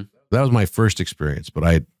well. Mm-hmm. That was my first experience, but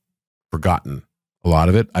I'd forgotten a lot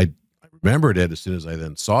of it. I remembered it as soon as I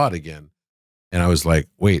then saw it again, and I was like,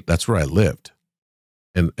 wait, that's where I lived.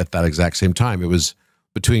 And at that exact same time, it was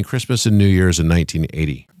between Christmas and New Year's in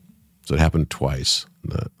 1980. So it happened twice,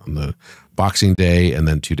 on the Boxing Day and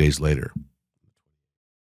then 2 days later.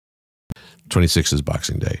 26th is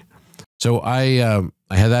Boxing Day. So I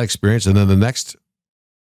had that experience, and then the next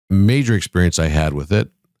major experience I had with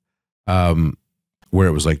it, where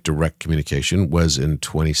it was like direct communication, was in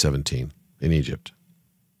 2017 in Egypt.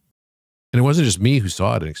 And it wasn't just me who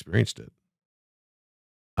saw it and experienced it.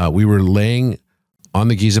 We were laying on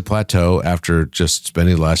the Giza Plateau after just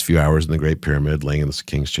spending the last few hours in the Great Pyramid, laying in the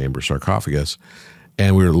King's Chamber sarcophagus.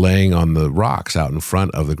 And we were laying on the rocks out in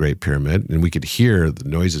front of the Great Pyramid, and we could hear the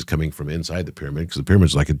noises coming from inside the pyramid, because the pyramid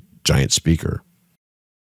is like a giant speaker.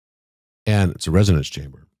 And it's a resonance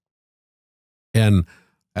chamber. And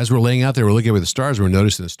as we're laying out there, we're looking at the stars, and we're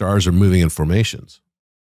noticing the stars are moving in formations.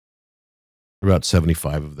 There are about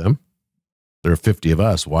 75 of them. There are 50 of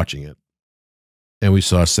us watching it. And we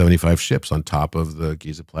saw 75 ships on top of the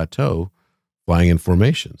Giza Plateau flying in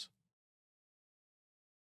formations.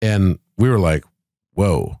 And we were like,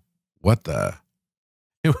 whoa, what the?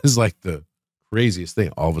 It was like the craziest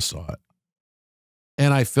thing. All of us saw it.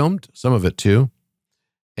 And I filmed some of it too.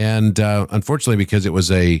 And unfortunately, because it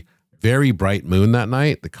was a very bright moon that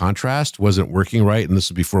night, the contrast wasn't working right. And this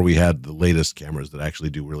is before we had the latest cameras that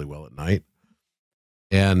actually do really well at night.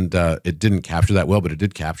 And it didn't capture that well, but it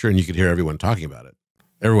did capture, and you could hear everyone talking about it.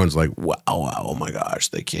 Everyone's like, wow, oh my gosh,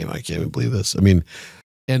 they came. I can't even believe this. I mean,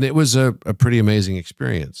 and it was a pretty amazing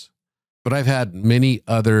experience. But I've had many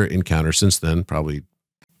other encounters since then, probably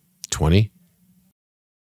 20.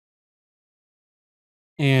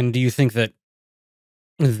 And do you think that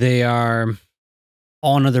they are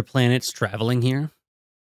on other planets traveling here?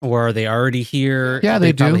 Or are they already here? Yeah,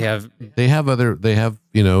 they do. They have They have,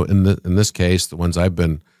 you know, in this case, the ones I've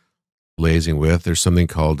been liaising with, there's something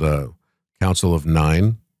called Council of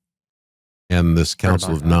Nine. And this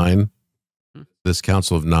Council of Nine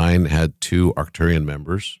had 2 Arcturian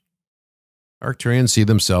members. Arcturians see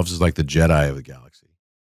themselves as like the Jedi of the galaxy.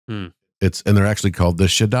 And they're actually called the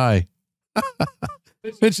Shaddai,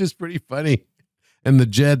 which is pretty funny. And the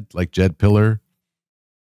Jed, like Jed Pillar,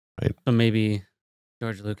 right? So maybe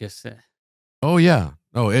George Lucas. Oh yeah,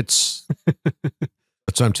 no, it's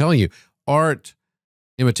that's what I'm telling you. Art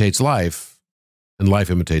imitates life, and life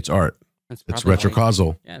imitates art. It's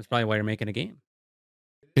retrocausal. It's probably why you're making a game.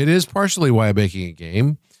 It is partially why I'm making a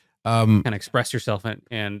game. Kind of express yourself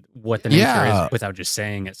and what the nature is without just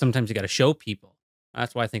saying it. Sometimes you got to show people.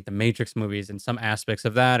 That's why I think the Matrix movies and some aspects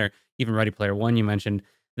of that, or even Ready Player One you mentioned,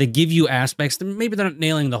 they give you aspects that maybe they're not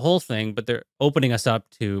nailing the whole thing, but they're opening us up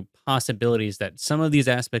to possibilities that some of these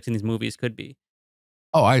aspects in these movies could be.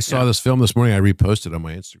 Oh, I saw this film this morning. I reposted on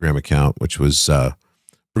my Instagram account, which was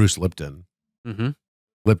Bruce Lipton. Mm-hmm.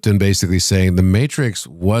 Lipton basically saying The Matrix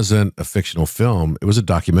wasn't a fictional film; it was a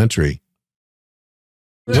documentary.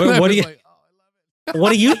 What do you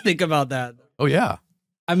what do you think about that? Oh yeah.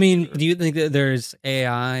 I mean, do you think that there's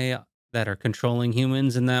AI that are controlling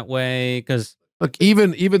humans in that way? Because Look,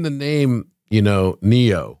 even the name,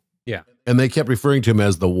 Neo. Yeah. And they kept referring to him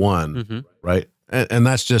as the one, mm-hmm. right? And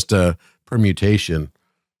that's just a permutation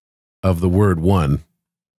of the word one.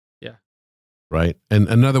 Yeah. Right. And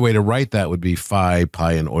another way to write that would be phi,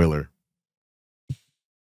 pi, and Euler. It's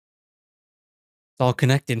all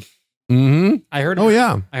connected. Mm-hmm. I heard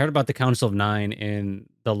about the Council of Nine in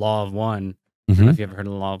the Law of One. I don't know if you ever heard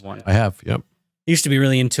of the Law of One. I have. Yep. I used to be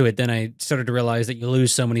really into it. Then I started to realize that you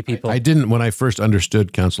lose so many people. I didn't, when I first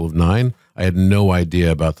understood Council of Nine, I had no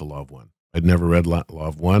idea about the Law of One. I'd never read Law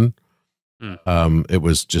of One. It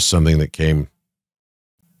was just something that came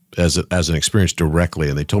as an experience directly,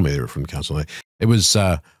 and they told me they were from Council of Nine. It was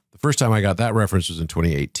the first time I got that reference was in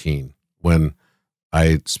 2018 when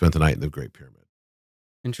I spent the night in the Great Pyramid.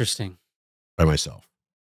 Interesting. By myself.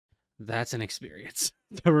 That's an experience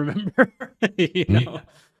to remember. you know?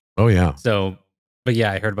 Oh yeah. So, but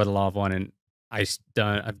yeah, I heard about the Law of One, and I've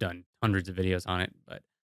done hundreds of videos on it, but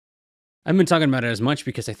I've been talking about it as much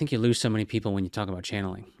because I think you lose so many people when you talk about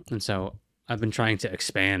channeling. And so I've been trying to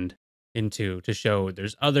expand to show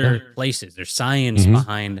there's other places, there's science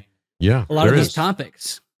behind a lot of these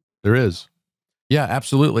topics. There is. Yeah,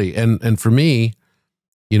 absolutely. And for me,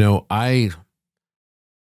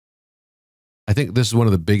 I think this is one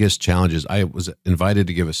of the biggest challenges. I was invited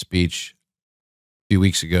to give a speech a few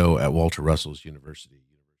weeks ago at Walter Russell's University.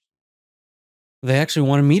 They actually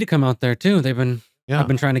wanted me to come out there too. I've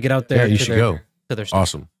been trying to get out there. Yeah, you should go. To their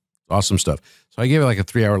stuff. Awesome stuff. So I gave like a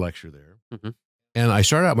 3-hour lecture there. And I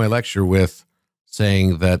started out my lecture with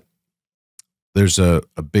saying that there's a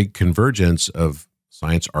big convergence of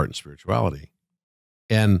science, art, and spirituality.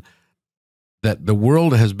 And that the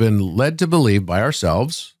world has been led to believe by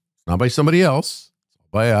ourselves, not by somebody else, it's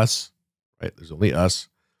by us, right? There's only us.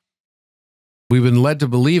 We've been led to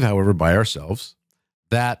believe, however, by ourselves,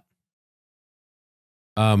 that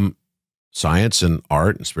science and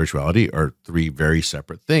art and spirituality are three very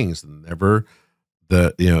separate things. And never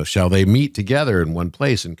shall they meet together in one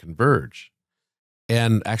place and converge.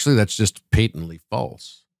 And actually, that's just patently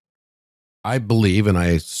false. I believe, and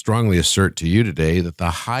I strongly assert to you today, that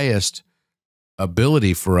the highest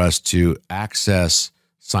ability for us to access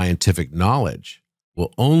scientific knowledge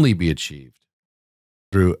will only be achieved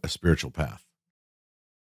through a spiritual path.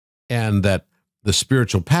 And that the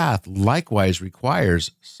spiritual path likewise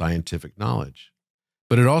requires scientific knowledge,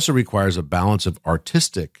 but it also requires a balance of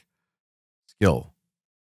artistic skill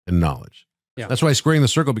and knowledge. Yeah. That's why squaring the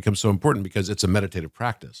circle becomes so important, because it's a meditative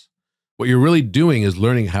practice. What you're really doing is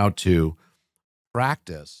learning how to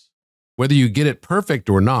practice, whether you get it perfect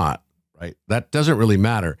or not, right? That doesn't really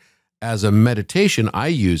matter. As a meditation, I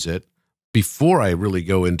use it before I really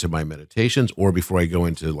go into my meditations or before I go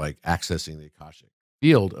into like accessing the Akashic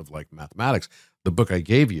field of like mathematics. The book I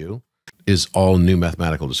gave you is all new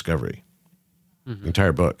mathematical discovery. The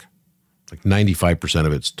entire book, like 95%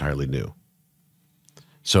 of it's entirely new.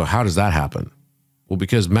 So how does that happen? Well,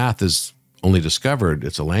 because math is only discovered,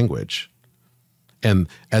 it's a language. And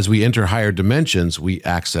as we enter higher dimensions, we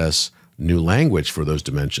access new language for those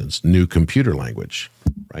dimensions, new computer language,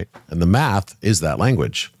 right? And the math is that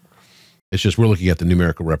language. It's just we're looking at the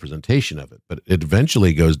numerical representation of it, but it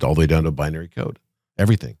eventually goes all the way down to binary code.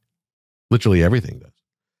 Everything, literally everything does.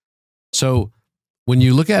 So when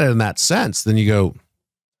you look at it in that sense, then you go,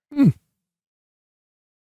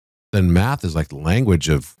 then math is like the language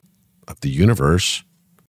of the universe.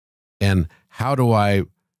 And how do I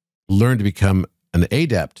learn to become an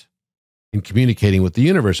adept in communicating with the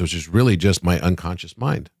universe, which is really just my unconscious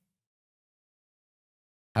mind?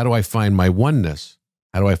 How do I find my oneness?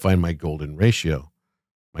 How do I find my golden ratio?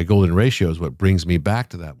 My golden ratio is what brings me back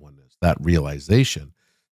to that oneness, that realization.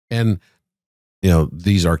 And,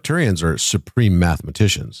 these Arcturians are supreme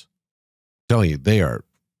mathematicians. I'm telling you, they are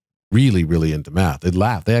really, really into math. They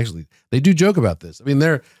laugh. They do joke about this. I mean,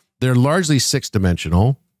 they're largely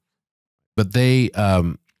 6-dimensional, but they,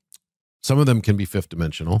 some of them can be 5th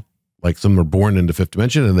dimensional. Like some are born into 5th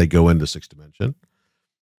dimension and they go into 6th dimension.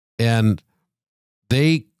 And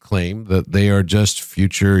they claim that they are just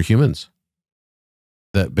future humans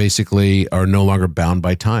that basically are no longer bound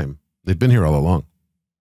by time. They've been here all along.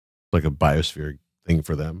 Like a biosphere thing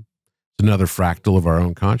for them. It's another fractal of our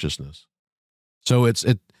own consciousness. So it's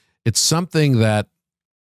something that,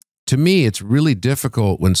 to me, it's really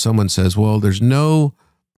difficult when someone says, well, there's no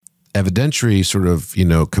evidentiary sort of,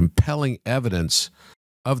 compelling evidence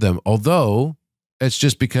of them. Although it's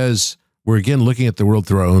just because we're again looking at the world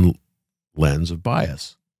through our own lens of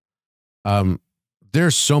bias.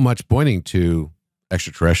 There's so much pointing to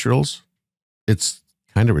extraterrestrials. It's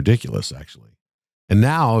kind of ridiculous, actually. And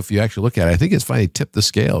now, if you actually look at it, I think it's finally tipped the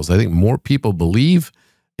scales. I think more people believe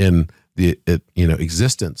in the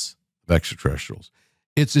existence of extraterrestrials.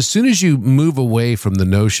 It's as soon as you move away from the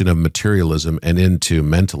notion of materialism and into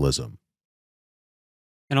mentalism.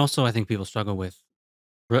 And also, I think people struggle with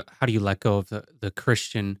how do you let go of the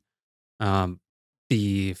Christian,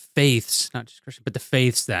 the faiths, not just Christian, but the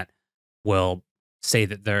faiths that will say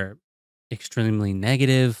that they're extremely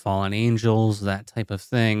negative, fallen angels, that type of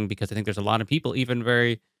thing. Because I think there's a lot of people, even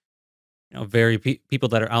very, people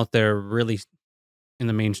that are out there really in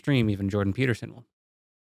the mainstream, even Jordan Peterson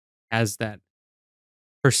has that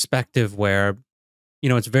perspective where,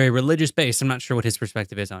 it's very religious based. I'm not sure what his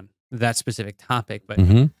perspective is on that specific topic, but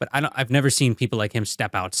I've never seen people like him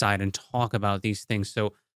step outside and talk about these things.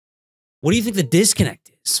 So what do you think the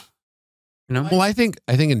disconnect is? Well, I think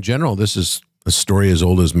in general, this is a story as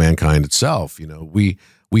old as mankind itself. We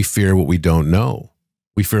fear what we don't know.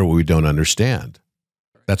 We fear what we don't understand.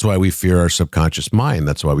 That's why we fear our subconscious mind.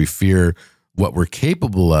 That's why we fear what we're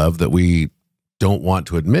capable of that we don't want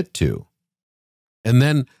to admit to. And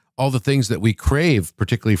then all the things that we crave,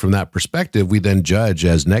 particularly from that perspective, we then judge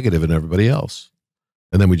as negative in everybody else.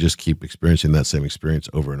 And then we just keep experiencing that same experience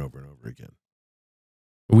over and over and over again.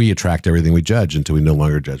 We attract everything we judge until we no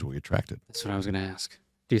longer judge what we attracted. That's what I was going to ask.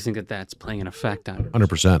 Do you think that that's playing an effect on it?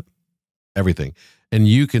 100%. Everything. And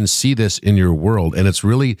you can see this in your world, and it's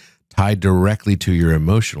really tied directly to your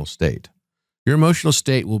emotional state. Your emotional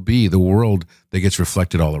state will be the world that gets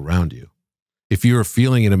reflected all around you. If you are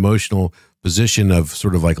feeling an emotional position of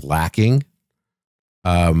sort of like lacking,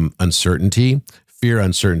 uncertainty, fear,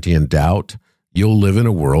 uncertainty, and doubt, you'll live in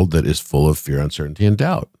a world that is full of fear, uncertainty, and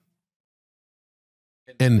doubt.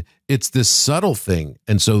 And it's this subtle thing.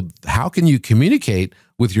 And so how can you communicate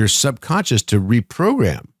with your subconscious to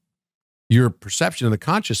reprogram your perception of the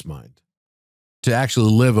conscious mind to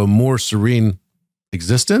actually live a more serene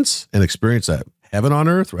existence and experience a heaven on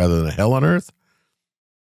earth rather than a hell on earth?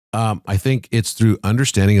 I think it's through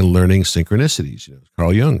understanding and learning synchronicities.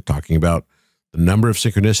 Carl Jung talking about the number of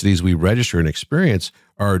synchronicities we register and experience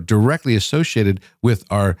are directly associated with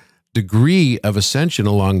our degree of ascension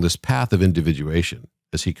along this path of individuation,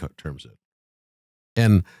 as he terms it.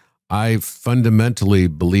 And I fundamentally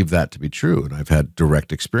believe that to be true, and I've had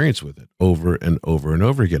direct experience with it over and over and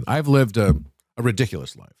over again. I've lived a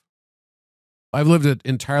ridiculous life. I've lived an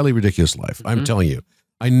entirely ridiculous life. I'm telling you,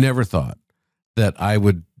 I never thought that I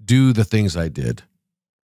would do the things I did.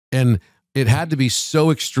 And it had to be so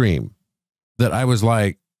extreme that I was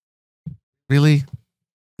like, really?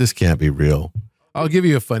 This can't be real. I'll give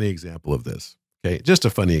you a funny example of this. Okay. Just a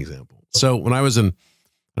funny example. So when I was in, I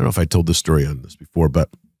don't know if I told this story on this before, but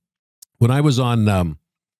when I was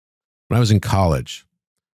in college,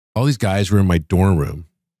 all these guys were in my dorm room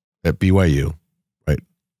at BYU, right?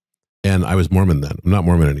 And I was Mormon then. I'm not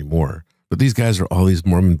Mormon anymore. But these guys are all these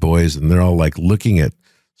Mormon boys, and they're all like looking at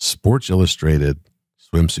Sports Illustrated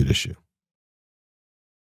swimsuit issue.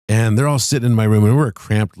 And they're all sitting in my room, and we're a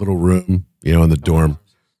cramped little room, in the dorm.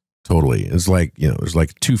 Totally. It's like, there's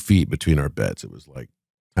like 2 feet between our beds. It was like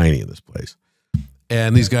tiny in this place.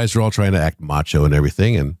 And these guys are all trying to act macho and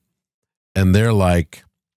everything. And they're like,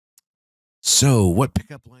 so what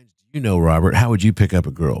pickup lines do you know, Robert? How would you pick up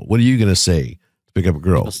a girl? What are you going to say to pick up a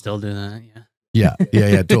girl? People still do that, yeah.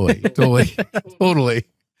 Yeah, totally.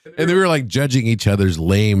 And they were like judging each other's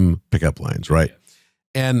lame pickup lines, right?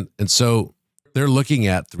 And so they're looking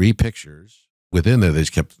at 3 pictures within there. They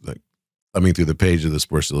just kept like thumbing through the page of the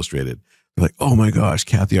Sports Illustrated. They're like, oh my gosh,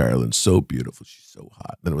 Kathy Ireland's so beautiful. She's so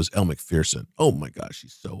hot. Then it was Elle Macpherson. Oh my gosh,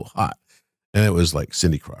 she's so hot. And it was like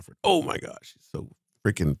Cindy Crawford. Oh my gosh, she's so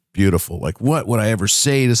freaking beautiful. Like, what would I ever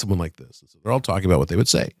say to someone like this? And so they're all talking about what they would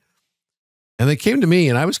say. And they came to me,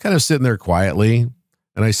 and I was kind of sitting there quietly,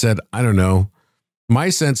 and I said, I don't know. My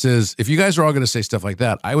sense is if you guys are all going to say stuff like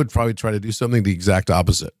that, I would probably try to do something the exact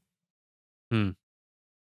opposite. And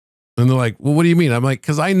they're like, well, what do you mean? I'm like,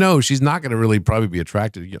 because I know she's not going to really probably be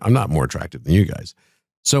attracted. I'm not more attractive than you guys.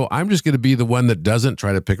 So I'm just going to be the one that doesn't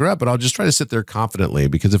try to pick her up, but I'll just try to sit there confidently,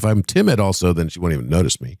 because if I'm timid also, then she won't even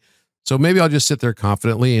notice me. So maybe I'll just sit there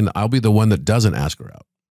confidently, and I'll be the one that doesn't ask her out.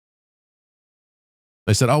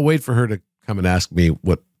 I said, I'll wait for her to come and ask me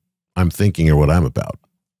what I'm thinking or what I'm about.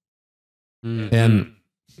 And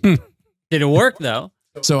did it work though?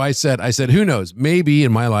 So I said, who knows? Maybe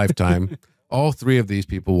in my lifetime, all 3 of these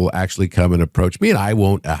people will actually come and approach me, and I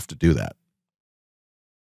won't have to do that.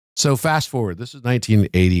 So fast forward, this is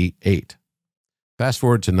 1988. Fast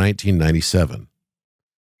forward to 1997.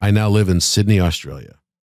 I now live in Sydney, Australia.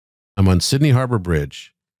 I'm on Sydney Harbor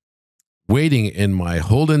Bridge, waiting in my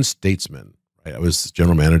Holden Statesman. Right? I was the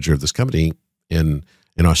general manager of this company in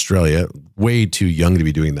Australia, way too young to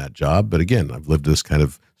be doing that job. But again, I've lived this kind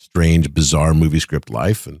of strange, bizarre movie script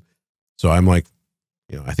life. And so I'm like,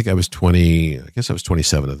 I think I was 20, I guess I was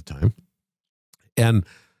 27 at the time. And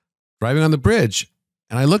driving on the bridge,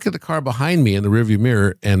 and I look at the car behind me in the rearview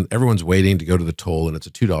mirror, and everyone's waiting to go to the toll, and it's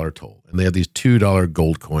a $2 toll. And they have these $2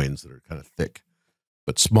 gold coins that are kind of thick,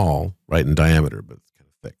 but small, right, in diameter, but it's kind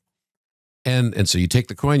of thick. And so you take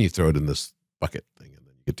the coin, you throw it in this bucket thing, and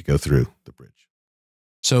then you get to go through the bridge.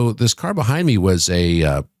 So this car behind me was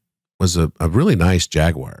a really nice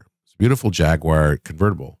Jaguar. It's a beautiful Jaguar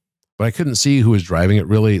convertible. But I couldn't see who was driving it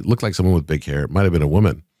really. It looked like someone with big hair. It might have been a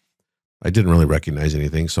woman. I didn't really recognize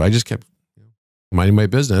anything. So I just kept minding my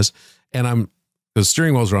business. And the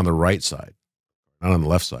steering wheels are on the right side, not on the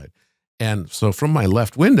left side. And so from my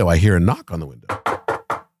left window, I hear a knock on the window.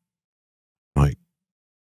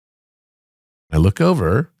 I look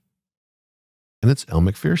over, and it's Elle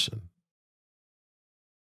Macpherson.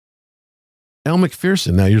 Elle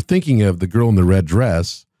Macpherson. Now you're thinking of the girl in the red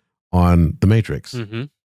dress on The Matrix. Mm-hmm.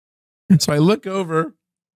 And so I look over,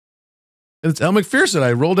 and it's Elle Macpherson.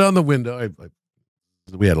 I roll down the window.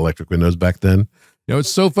 We had electric windows back then. It's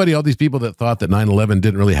so funny, all these people that thought that 9/11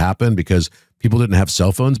 didn't really happen because people didn't have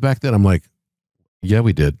cell phones back then. I'm like, yeah,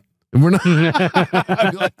 we did. And we're not.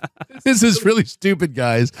 I'd be like, this is really stupid,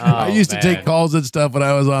 guys. I used to take calls and stuff when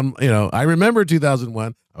I was on, I remember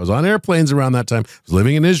 2001. I was on airplanes around that time. I was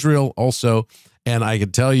living in Israel also. And I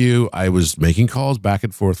could tell you, I was making calls back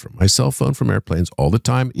and forth from my cell phone from airplanes all the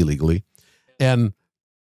time, illegally. And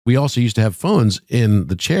we also used to have phones in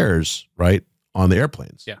the chairs, right, on the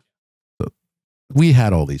airplanes. Yeah. So we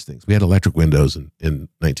had all these things. We had electric windows in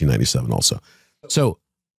 1997 also. So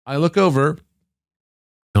I look over,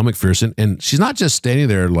 Elle Macpherson, and she's not just standing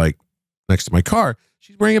there like next to my car.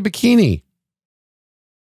 She's wearing a bikini.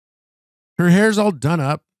 Her hair's all done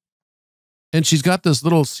up, and she's got this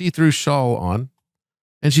little see-through shawl on.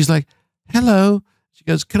 And she's like, hello. She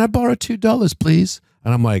goes, can I borrow $2, please?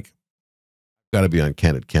 And I'm like, got to be on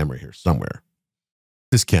candid camera here somewhere.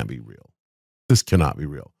 This can't be real. This cannot be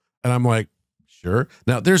real. And I'm like, sure.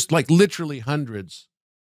 Now, there's like literally hundreds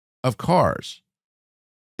of cars.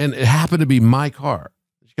 And it happened to be my car.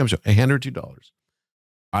 She comes, I hand her $2.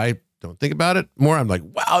 I don't think about it more. I'm like,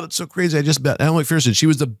 wow, that's so crazy. I just met Elle Macpherson. She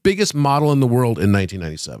was the biggest model in the world in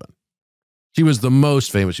 1997. She was the most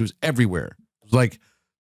famous. She was everywhere. It was like,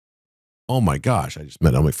 oh my gosh, I just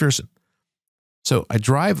met Elle Macpherson. So I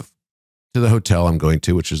drive to the hotel I'm going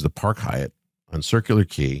to, which is the Park Hyatt on Circular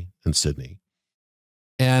Quay in Sydney.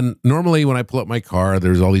 And normally when I pull up my car,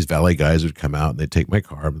 there's all these valet guys who would come out and they take my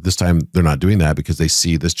car. But this time they're not doing that because they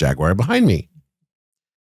see this Jaguar behind me.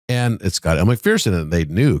 And it's got Elle Macpherson, and they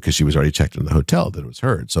knew because she was already checked in the hotel that it was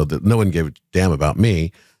her. So that no one gave a damn about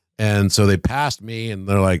me. And so they passed me and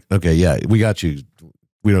they're like, okay, yeah, we got you.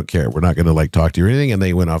 We don't care. We're not going to like talk to you or anything. And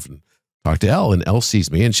they went off and talked to Elle, and Elle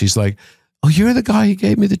sees me and she's like, oh, you're the guy who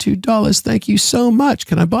gave me the $2. Thank you so much.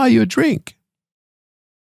 Can I buy you a drink?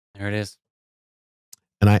 There it is.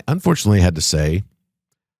 And I unfortunately had to say,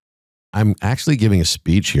 I'm actually giving a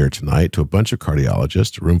speech here tonight to a bunch of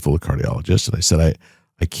cardiologists, a room full of cardiologists. And I said,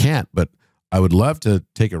 I can't, but I would love to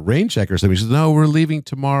take a rain check or something. She says, no, we're leaving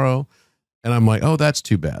tomorrow. And I'm like, oh, that's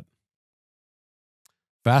too bad.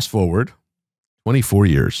 Fast forward 24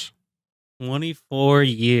 years. 24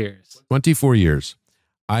 years. 24 years.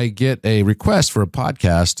 I get a request for a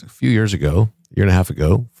podcast a few years ago, a year and a half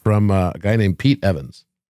ago, from a guy named Pete Evans,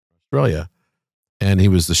 Australia. And he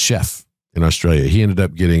was the chef in Australia. He ended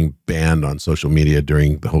up getting banned on social media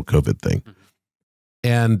during the whole COVID thing. Mm-hmm.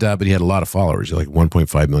 And but he had a lot of followers, like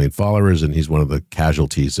 1.5 million followers, and he's one of the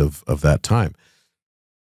casualties of that time.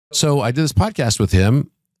 So I did this podcast with him,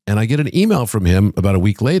 and I get an email from him about a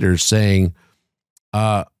week later saying,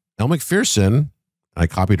 Elle Macpherson, I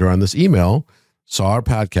copied her on this email, saw our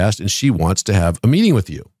podcast, and she wants to have a meeting with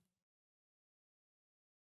you.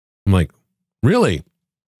 I'm like, really?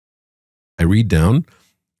 I read down,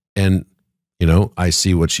 and, I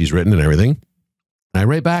see what she's written and everything. And I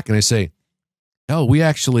write back and I say, Elle, we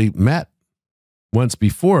actually met once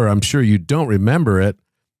before. I'm sure you don't remember it.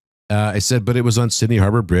 I said, but it was on Sydney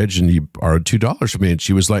Harbor Bridge and you borrowed $2 from me. And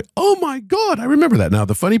she was like, oh my God, I remember that. Now,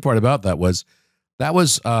 the funny part about that was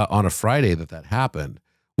on a Friday that happened.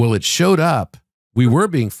 Well, it showed up. We were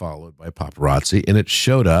being followed by paparazzi, and it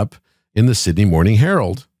showed up in the Sydney Morning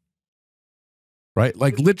Herald. right?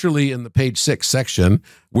 Like literally in the page 6 section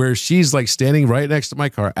where she's like standing right next to my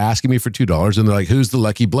car asking me for $2. And they're like, who's the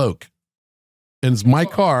lucky bloke? And it's my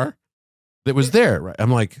car that was there. Right?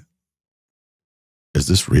 I'm like, is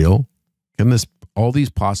this real? Can this, all these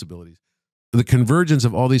possibilities, the convergence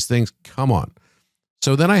of all these things, come on.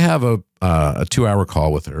 So then I have a 2-hour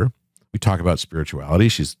call with her. We talk about spirituality.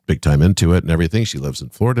 She's big time into it and everything. She lives in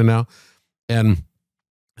Florida now. And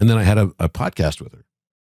then I had a podcast with her.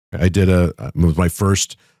 I did it was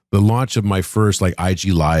the launch of my first like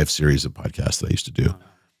IG Live series of podcasts that I used to do.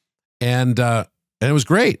 And it was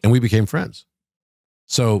great. And we became friends.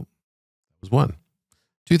 So that was one.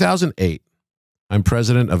 2008, I'm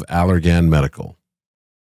president of Allergan Medical,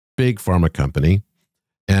 big pharma company.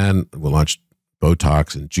 And we launched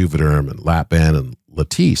Botox and Juvederm and Lap-Band and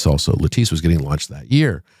Latisse also. Latisse was getting launched that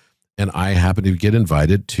year. And I happened to get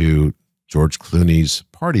invited to George Clooney's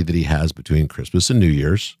party that he has between Christmas and New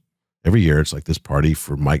Year's. Every year, it's like this party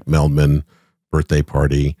for Mike Meldman, birthday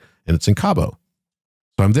party, and it's in Cabo.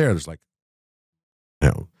 So I'm there. There's like,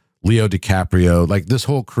 Leo DiCaprio, like this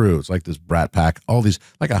whole crew. It's like this brat pack, all these,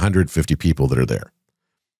 like 150 people that are there.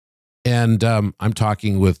 And I'm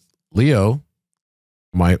talking with Leo,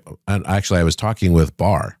 and actually I was talking with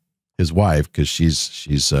Bar, his wife, because she's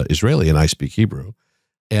Israeli and I speak Hebrew.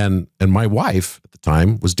 And my wife at the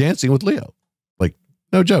time was dancing with Leo. Like,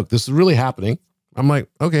 no joke, this is really happening. I'm like,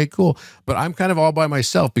 okay, cool. But I'm kind of all by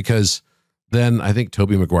myself because then I think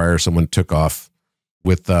Tobey Maguire, someone took off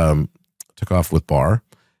with Bar,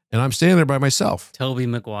 and I'm standing there by myself. Tobey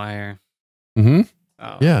Maguire. Mm-hmm.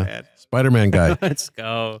 Oh, yeah. man. Spider-Man guy. Let's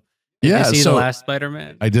go. Did you see the last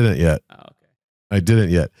Spider-Man? I didn't yet. Oh, okay. I didn't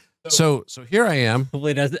yet. So here I am.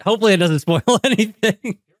 Hopefully it doesn't spoil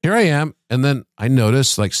anything. Here I am, and then I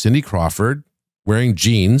notice like Cindy Crawford wearing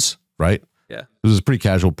jeans, right? Yeah. It was a pretty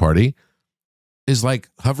casual party, is like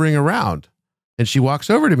hovering around. And she walks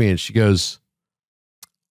over to me and she goes,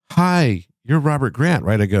 "Hi, you're Robert Grant,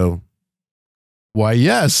 right?" I go, "Why,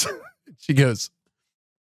 yes." She goes,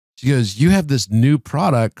 "You have this new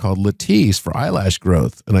product called Latisse for eyelash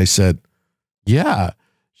growth." And I said, "Yeah."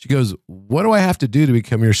 She goes, "What do I have to do to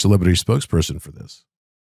become your celebrity spokesperson for this?"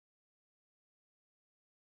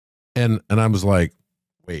 And I was like,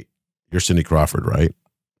 "Wait, you're Cindy Crawford, right?"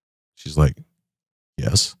 She's like,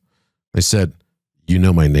 "Yes." I said, "You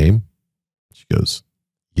know my name?" She goes,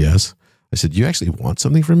 "Yes." I said, "You actually want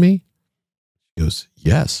something from me?" She goes,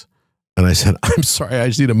 "Yes." And I said, "I'm sorry, I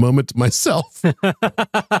just need a moment to myself."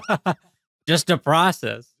 Just to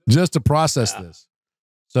process. Just to process this.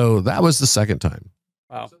 So that was the second time.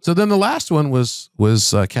 Wow. So then the last one was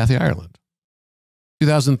Kathy Ireland.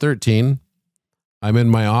 2013, I'm in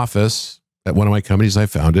my office at one of my companies I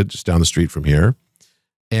founded just down the street from here.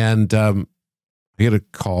 And I get a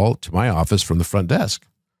call to my office from the front desk.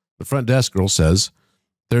 The front desk girl says,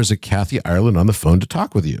 "There's a Kathy Ireland on the phone to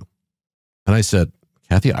talk with you." And I said,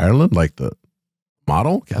 "Kathy Ireland, like the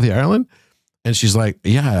model, Kathy Ireland?" And she's like,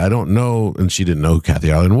 "Yeah, I don't know." And she didn't know who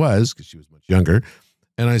Kathy Ireland was because she was much younger.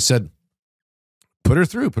 And I said, put her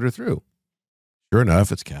through. Sure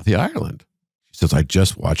enough, it's Kathy Ireland. She says, "I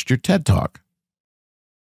just watched your TED Talk."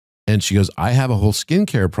 And she goes, "I have a whole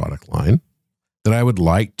skincare product line that I would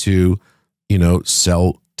like to,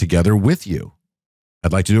 sell together with you.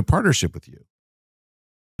 I'd like to do a partnership with you."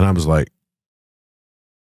 And I was like,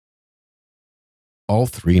 all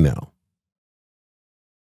three now.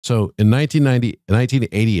 So in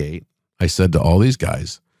 1988, I said to all these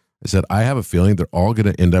guys, I said, I have a feeling they're all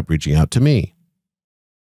going to end up reaching out to me.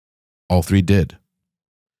 All three did.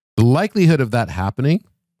 The likelihood of that happening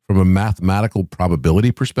from a mathematical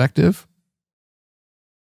probability perspective,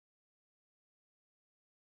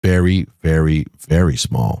 very, very, very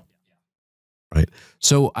small. Right?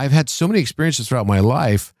 So I've had so many experiences throughout my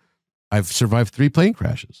life. I've survived 3 plane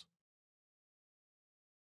crashes.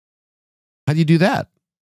 How do you do that?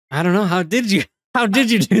 I don't know. How did you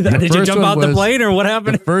do that? Did you jump out the plane or what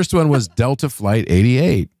happened? The first one was Delta Flight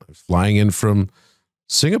 88. I was flying in from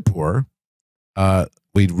Singapore.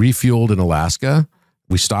 We refueled in Alaska.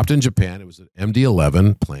 We stopped in Japan. It was an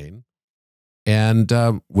MD-11 plane. And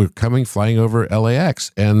we're flying over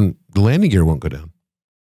LAX, and the landing gear won't go down.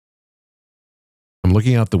 I'm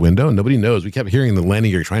looking out the window, and nobody knows. We kept hearing the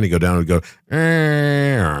landing gear trying to go down and go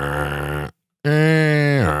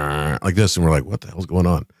like this, and we're like, what the hell's going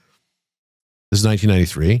on? This is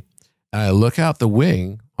 1993. And I look out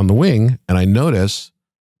on the wing, and I notice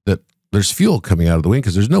that there's fuel coming out of the wing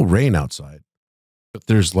because there's no rain outside, but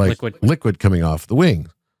there's like liquid coming off the wing.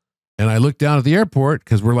 And I look down at the airport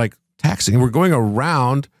because we're like taxiing. We're going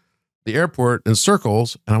around the airport in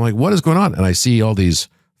circles, and I'm like, what is going on? And I see all these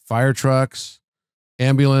fire trucks,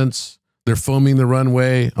 ambulance. They're foaming the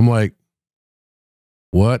runway. I'm like,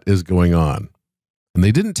 what is going on? And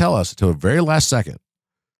they didn't tell us until the very last second,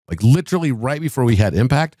 like literally right before we had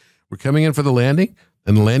impact. We're coming in for the landing,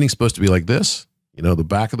 and the landing's supposed to be like this. You know, the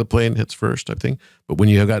back of the plane hits first, I think. But when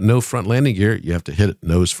you have got no front landing gear, you have to hit it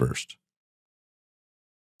nose first.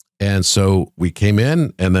 And so we came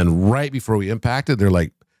in, and then right before we impacted, they're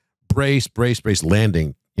like, brace, brace, brace,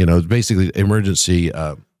 landing. You know, basically emergency,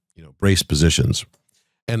 brace positions.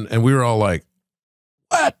 And we were all like,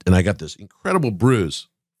 what? And I got this incredible bruise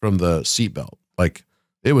from the seatbelt. Like,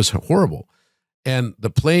 it was horrible. And the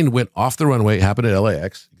plane went off the runway. It happened at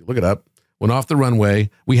LAX. You can look it up. Went off the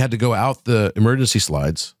runway. We had to go out the emergency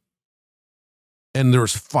slides. And there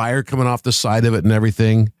was fire coming off the side of it and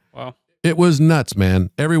everything. Wow. It was nuts,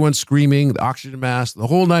 man. Everyone screaming, the oxygen mask, the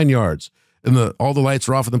whole 9 yards. And all the lights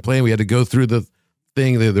were off of the plane. We had to go through the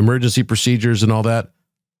thing, the emergency procedures and all that.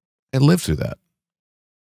 And live through that.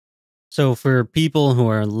 So for people who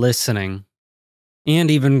are listening,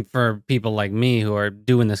 and even for people like me who are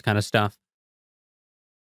doing this kind of stuff,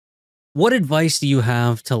 what advice do you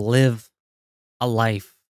have to live a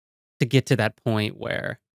life to get to that point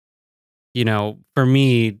where, you know, for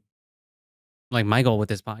me, like my goal with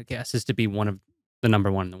this podcast is to be one of the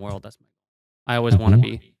number one in the world. That's my goal. I always want to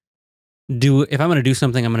be. If I'm going to do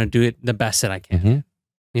something, I'm going to do it the best that I can.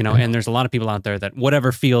 You know, and there's a lot of people out there that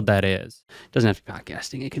whatever field that is, it doesn't have to be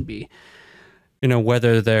podcasting. It can be, you know,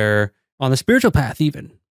 whether they're on the spiritual path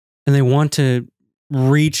even, and they want to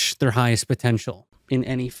reach their highest potential in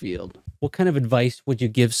any field. What kind of advice would you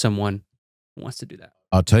give someone who wants to do that?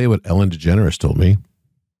 I'll tell you what Ellen DeGeneres told me.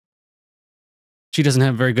 She doesn't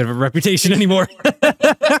have very good of a reputation anymore.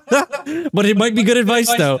 But it might be good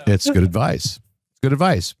advice, though. It's good advice. It's good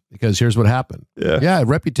advice, because here's what happened. Yeah,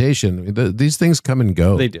 reputation. These things come and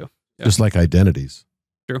go. They do. Yeah. Just like identities.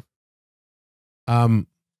 True.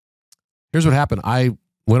 Here's what happened. I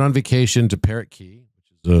went on vacation to Parrot Key,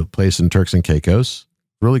 which is a place in Turks and Caicos.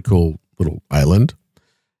 Really cool little island.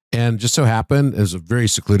 And just so happened, it was a very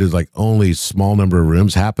secluded, like only small number of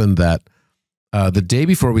rooms, happened that the day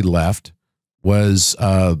before we left was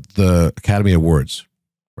the Academy Awards,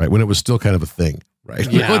 right? When it was still kind of a thing, right?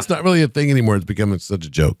 Yeah. Now it's not really a thing anymore. It's becoming such a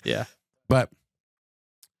joke. Yeah. But,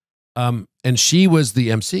 and she was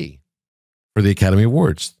the MC for the Academy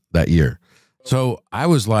Awards that year. So I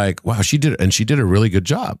was like, wow, she did it. And she did a really good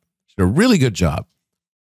job. She did a really good job.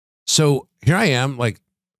 So here I am, like,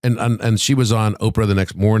 and she was on Oprah the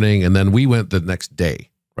next morning, and then we went the next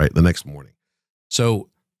day, right? The next morning. So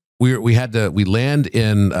we land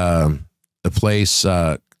in a place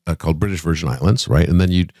called British Virgin Islands, right? And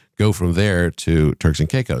then you'd go from there to Turks and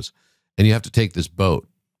Caicos, and you have to take this boat.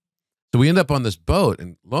 So we end up on this boat,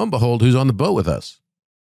 and lo and behold, who's on the boat with us?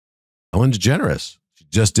 Ellen DeGeneres. She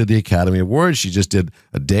just did the Academy Awards. She just did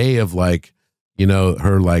a day of, like, you know,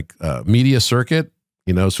 her like media circuit,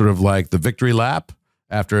 you know, sort of like the victory lap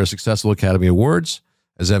after a successful Academy Awards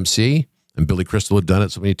as MC. And Billy Crystal had done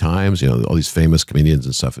it so many times. You know, all these famous comedians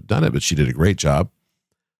and stuff had done it, but she did a great job.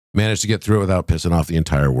 Managed to get through it without pissing off the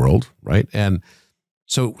entire world, right? And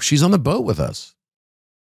so she's on the boat with us,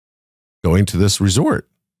 going to this resort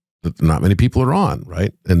that not many people are on,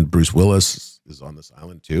 right? And Bruce Willis is on this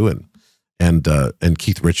island too, and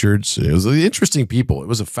Keith Richards. It was interesting people. It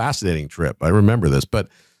was a fascinating trip. I remember this, but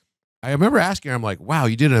I remember asking her, I'm like, wow,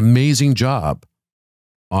 you did an amazing job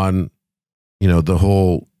on, you know, the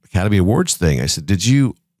whole Academy Awards thing. I said, did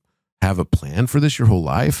you have a plan for this your whole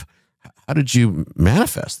life? How did you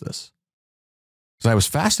manifest this? Because I was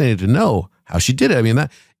fascinated to know how she did it. I mean,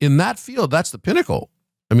 that in that field, that's the pinnacle.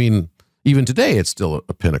 I mean, even today, it's still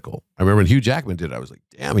a pinnacle. I remember when Hugh Jackman did it, I was like,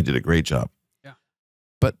 damn, he did a great job. Yeah.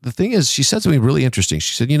 But the thing is, she said something really interesting.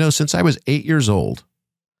 She said, you know, since I was 8 years old,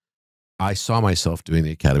 I saw myself doing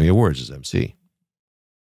the Academy Awards as MC.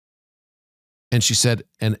 And she said,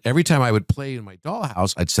 and every time I would play in my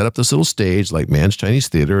dollhouse, I'd set up this little stage like Man's Chinese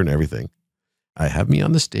Theater and everything. I have me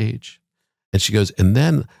on the stage. And she goes, and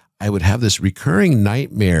then I would have this recurring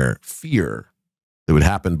nightmare fear that would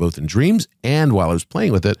happen both in dreams and while I was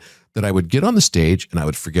playing with it, that I would get on the stage and I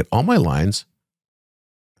would forget all my lines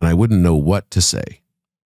and I wouldn't know what to say.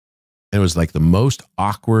 And it was like the most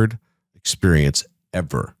awkward experience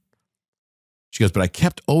ever. She goes, but I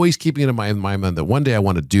kept always keeping it in my mind that one day I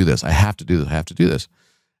want to do this. I have to do this. I have to do this.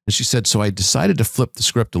 And she said, so I decided to flip the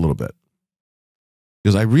script a little bit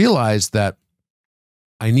because I realized that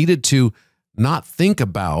I needed to not think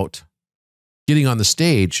about getting on the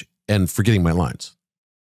stage and forgetting my lines.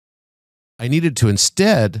 I needed to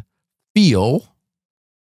instead feel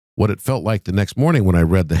what it felt like the next morning when I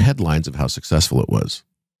read the headlines of how successful it was.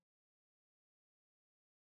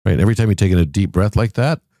 Right? Every time you take in a deep breath like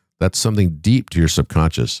that, That's something deep to your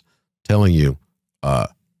subconscious telling you,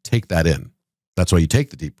 take that in. That's why you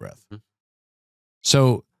take the deep breath.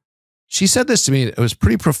 So she said this to me. It was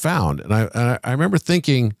pretty profound. And I remember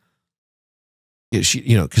thinking, she,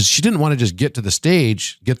 because she didn't want to just get to the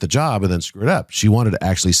stage, get the job, and then screw it up. She wanted to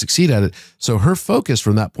actually succeed at it. So her focus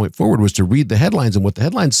from that point forward was to read the headlines and what the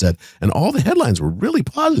headlines said. And all the headlines were really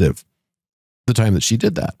positive the time that she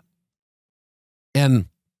did that. And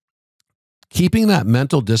keeping that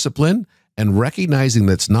mental discipline and recognizing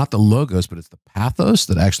that it's not the logos, but it's the pathos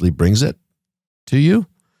that actually brings it to you.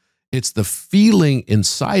 It's the feeling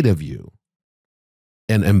inside of you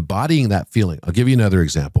and embodying that feeling. I'll give you another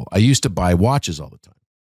example. I used to buy watches all the time.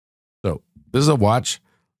 So this is a watch.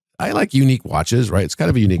 I like unique watches, right? It's kind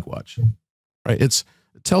of a unique watch, right? It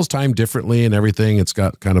tells time differently and everything. It's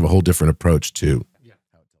got kind of a whole different approach to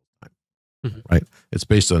how it tells time, right? It's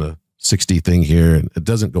based on a 60 thing here, and it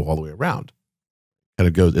doesn't go all the way around. Kind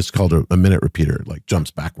of goes, it's called a minute repeater, it like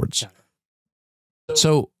jumps backwards.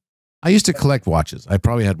 So I used to collect watches. I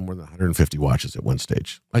probably had more than 150 watches at one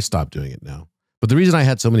stage. I stopped doing it now. But the reason I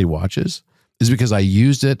had so many watches is because I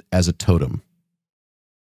used it as a totem.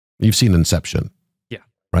 You've seen Inception. Yeah.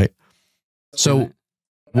 Right? So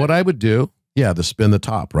what I would do, the spin the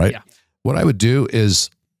top, right? Yeah. What I would do is,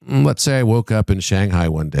 let's say I woke up in Shanghai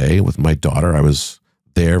one day with my daughter. I was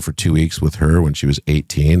there for 2 weeks with her when she was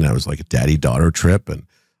 18. I was like a daddy-daughter trip. And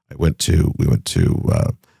we went to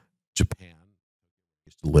Japan,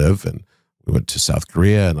 used to live, and we went to South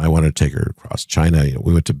Korea, and I wanted to take her across China.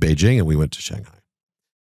 We went to Beijing and we went to Shanghai.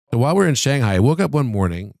 So while we were in Shanghai, I woke up one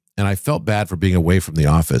morning and I felt bad for being away from the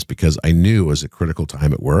office because I knew it was a critical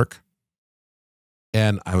time at work.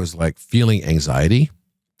 And I was like feeling anxiety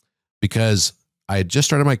because I had just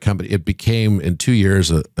started my company. It became in 2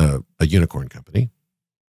 years a unicorn company.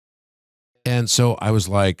 And so I was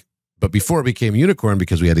like, but before it became unicorn,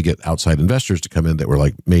 because we had to get outside investors to come in that were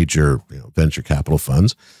like major venture capital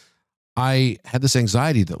funds, I had this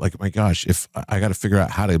anxiety that like, my gosh, if I got to figure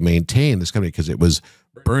out how to maintain this company, because it was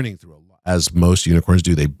burning through a lot, as most unicorns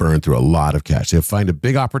do, they burn through a lot of cash. They find a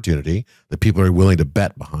big opportunity that people are willing to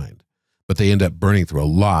bet behind, but they end up burning through a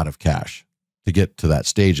lot of cash to get to that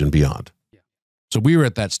stage and beyond. Yeah. So we were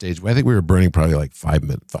at that stage. I think we were burning probably like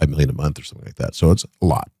 $5 million a month or something like that. So it's a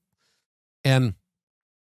lot. And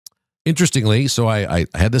interestingly, so I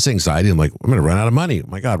had this anxiety. I'm like, I'm going to run out of money. Oh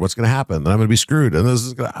my God, what's going to happen? And I'm going to be screwed. And this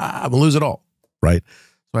is going to, I'm going to lose it all. Right.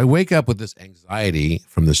 So I wake up with this anxiety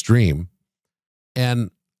from this dream, and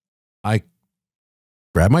I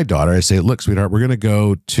grab my daughter. I say, look, sweetheart, we're going to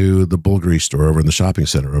go to the Bulgari store over in the shopping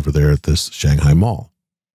center over there at this Shanghai mall.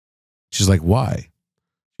 She's like, why?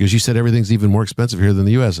 Because you said everything's even more expensive here than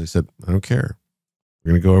the US. I said, I don't care.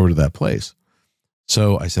 We're going to go over to that place.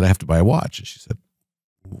 So I said, I have to buy a watch. And she said,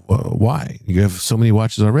 why? You have so many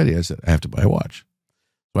watches already. I said, I have to buy a watch.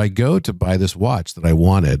 So I go to buy this watch that I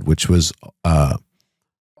wanted, which was a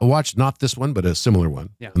watch, not this one, but a similar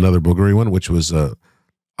one, another Bulgari one, which was a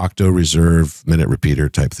Octo Reserve minute repeater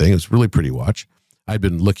type thing. It was a really pretty watch. I'd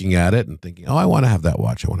been looking at it and thinking, oh, I want to have that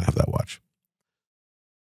watch. I want to have that watch.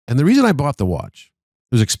 And the reason I bought the watch,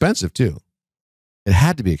 it was expensive too. It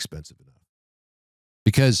had to be expensive enough.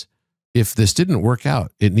 Because if this didn't work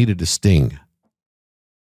out, it needed to sting.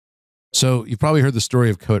 So you've probably heard the story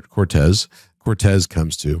of Cortez. Cortez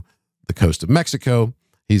comes to the coast of Mexico.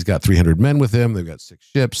 He's got 300 men with him. They've got 6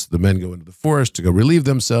 ships. The men go into the forest to go relieve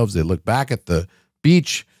themselves. They look back at the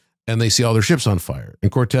beach and they see all their ships on fire.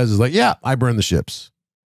 And Cortez is like, yeah, I burned the ships.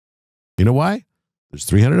 You know why? There's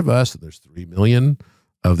 300 of us and there's 3 million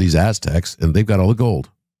of these Aztecs, and they've got all the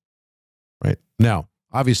gold. Right? Now,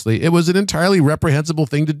 obviously, it was an entirely reprehensible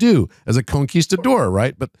thing to do as a conquistador,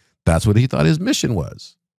 right? But that's what he thought his mission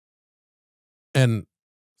was. And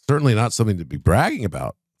certainly not something to be bragging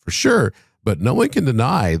about, for sure. But no one can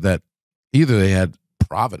deny that either they had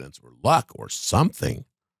providence or luck or something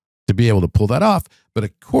to be able to pull that off. But a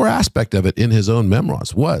core aspect of it in his own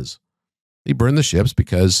memoirs was he burned the ships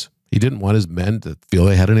because he didn't want his men to feel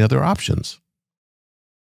they had any other options.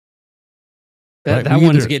 That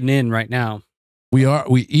one's getting in right now. We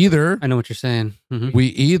either, I know what you're saying. Mm-hmm. We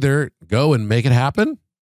either go and make it happen,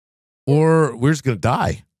 or we're just going to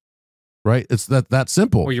die. Right? It's that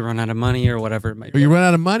simple. Or you run out of money or whatever it might be. Or you run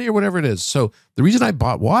out of money or whatever it is. So the reason I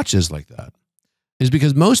bought watches like that is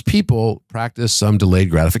because most people practice some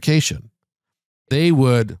delayed gratification. They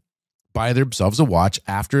would buy themselves a watch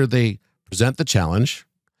after they present the challenge.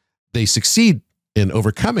 They succeed in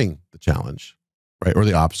overcoming the challenge, right? Or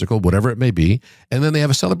the obstacle, whatever it may be. And then they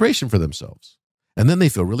have a celebration for themselves. And then they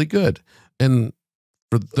feel really good. And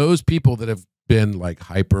for those people that have been like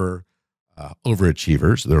hyper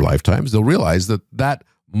overachievers their lifetimes, they'll realize that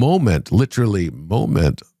moment, literally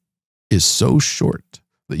moment, is so short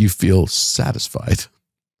that you feel satisfied.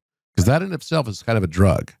 Because that in itself is kind of a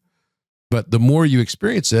drug. But the more you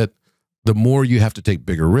experience it, the more you have to take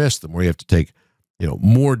bigger risks, the more you have to take,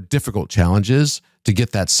 more difficult challenges to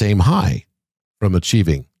get that same high from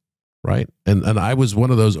achieving, right? And I was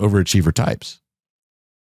one of those overachiever types.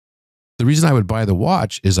 The reason I would buy the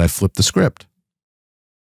watch is I flipped the script.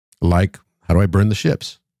 Like, how do I burn the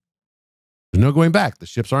ships? There's no going back.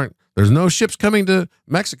 There's no ships coming to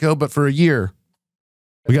Mexico, but for a year.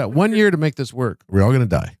 We got 1 year to make this work. We're all going to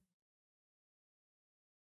die.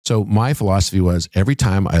 So my philosophy was every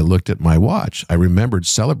time I looked at my watch, I remembered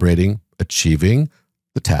celebrating achieving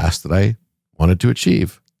the task that I wanted to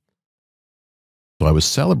achieve. So I was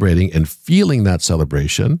celebrating and feeling that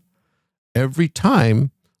celebration every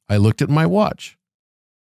time I looked at my watch.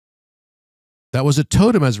 That was a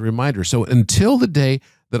totem as a reminder. So until the day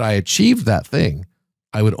that I achieved that thing,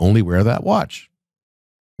 I would only wear that watch.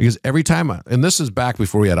 Because every time, and this is back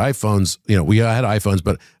before we had iPhones, we had iPhones,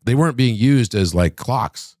 but they weren't being used as like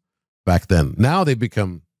clocks back then. Now they've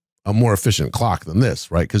become a more efficient clock than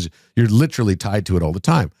this, right? Because you're literally tied to it all the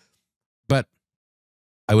time. But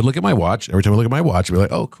I would look at my watch. Every time I look at my watch, I'd be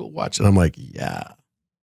like, oh, cool watch. And I'm like, yeah.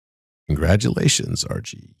 Congratulations,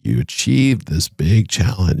 Archie. You achieved this big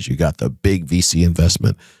challenge. You got the big VC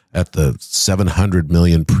investment at the 700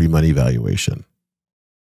 million pre-money valuation.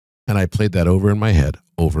 And I played that over in my head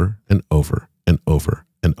over and over and over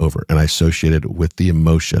and over. And I associated it with the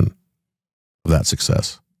emotion of that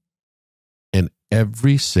success. And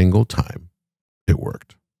every single time it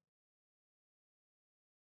worked.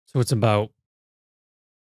 So it's about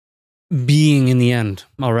being in the end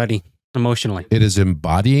already emotionally. It is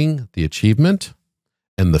embodying the achievement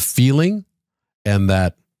and the feeling, and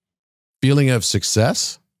that feeling of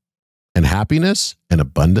success and happiness and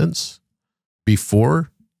abundance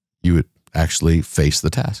before you would actually face the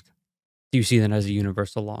task. Do you see that as a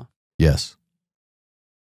universal law? Yes.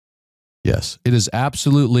 Yes. It is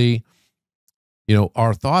absolutely,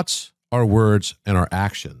 our thoughts, our words, and our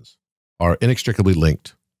actions are inextricably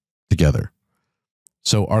linked together.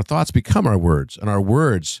 So our thoughts become our words, and our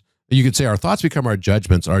words, you could say our thoughts become our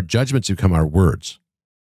judgments become our words.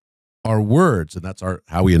 Our words, and that's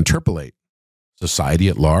how we interpolate society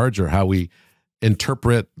at large, or how we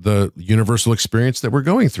interpret the universal experience that we're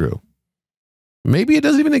going through. Maybe it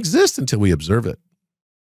doesn't even exist until we observe it.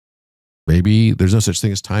 Maybe there's no such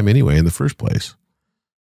thing as time anyway in the first place.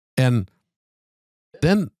 And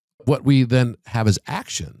then what we then have as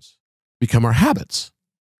actions become our habits.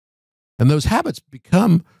 And those habits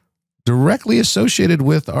become directly associated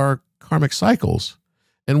with our karmic cycles.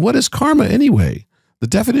 And what is karma anyway? The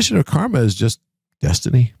definition of karma is just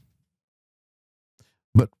destiny.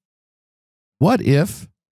 But what if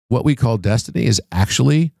what we call destiny is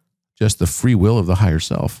actually just the free will of the higher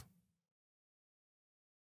self?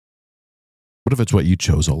 What if it's what you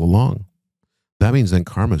chose all along? That means then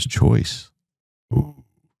karma's choice. Ooh.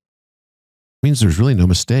 It means there's really no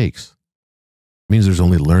mistakes. It means there's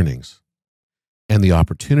only learnings. And the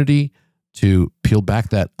opportunity to peel back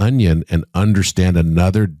that onion and understand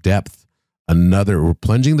another depth, we're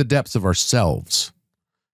plunging the depths of ourselves.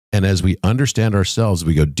 And as we understand ourselves,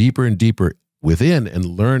 we go deeper and deeper within and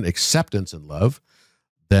learn acceptance and love,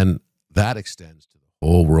 then that extends to the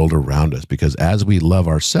whole world around us. Because as we love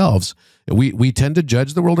ourselves, we tend to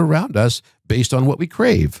judge the world around us based on what we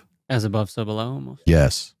crave. As above, so below, almost.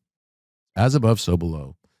 Yes. As above, so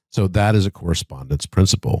below. So that is a correspondence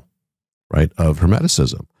principle, right, of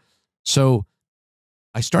Hermeticism. So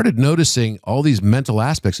I started noticing all these mental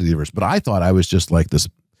aspects of the universe, but I thought I was just like this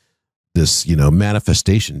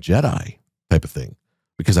manifestation Jedi type of thing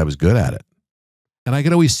because I was good at it. And I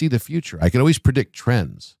could always see the future. I could always predict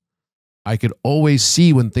trends. I could always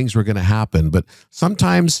see when things were going to happen. But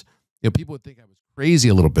sometimes, people would think I was crazy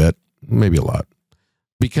a little bit, maybe a lot,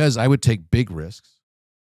 because I would take big risks.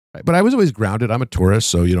 Right? But I was always grounded. I'm a Taurus,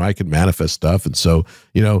 so, I could manifest stuff. And so,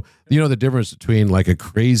 the difference between like a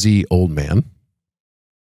crazy old man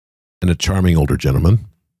and a charming older gentleman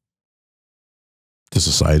to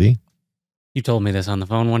society. You told me this on the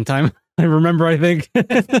phone one time. I remember, I think.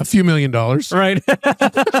 A few $1 million. Right.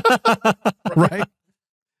 Right.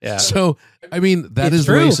 Yeah. So, that is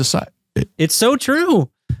true. the way society. It's so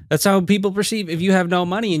true. That's how people perceive. If you have no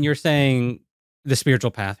money and you're saying the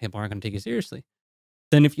spiritual path, people aren't going to take you seriously.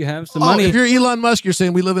 Then if you have some money. If you're Elon Musk, you're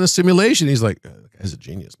saying we live in a simulation. He's like, that guy's a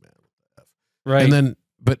genius, man. Right. And then,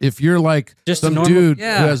 but if you're like just some dude who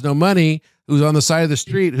has no money, who's on the side of the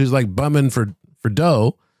street, who's like bumming for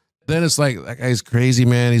dough, then it's like, that guy's crazy,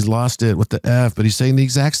 man. He's lost it. What the F? But he's saying the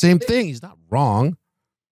exact same thing. He's not wrong.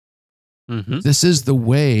 This is the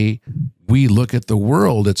way we look at the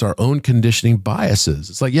world. It's our own conditioning biases.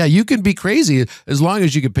 It's like, yeah, you can be crazy as long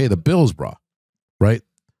as you can pay the bills, bro. Right?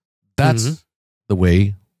 That's the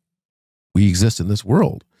way we exist in this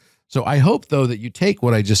world. So I hope, though, that you take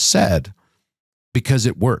what I just said because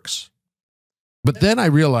it works. But then I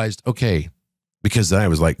realized, okay, because then I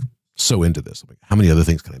was like so into this. I'm like, how many other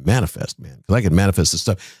things can I manifest, man? Because I can manifest this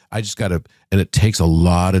stuff. I just got to, and it takes a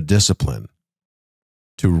lot of discipline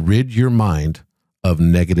to rid your mind of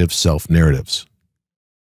negative self-narratives.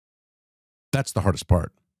 That's the hardest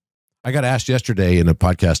part. I got asked yesterday in a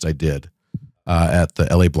podcast I did at the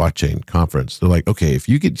LA Blockchain Conference. They're like, okay, if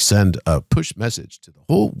you could send a push message to the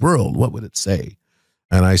whole world, what would it say?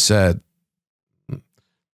 And I said,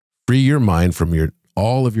 free your mind from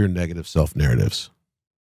all of your negative self-narratives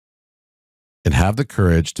and have the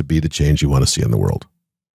courage to be the change you want to see in the world.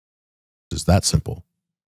 It's that simple.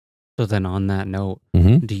 So then on that note,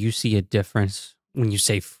 do you see a difference when you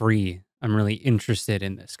say free? I'm really interested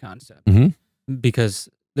in this concept because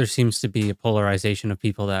there seems to be a polarization of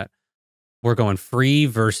people that we're going free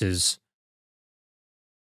versus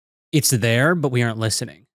it's there, but we aren't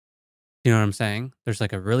listening. You know what I'm saying? There's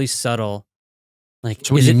like a really subtle, like,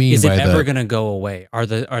 so what do you mean is it by ever that? going to go away? Are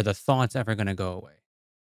the thoughts ever going to go away?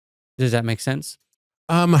 Does that make sense?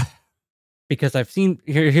 Because I've seen,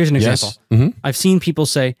 here's an example. Yes. I've seen people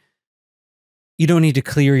say, you don't need to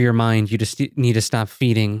clear your mind. You just need to stop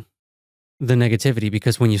feeding the negativity,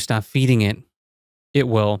 because when you stop feeding it, it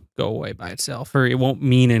will go away by itself, or it won't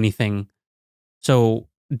mean anything. So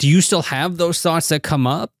do you still have those thoughts that come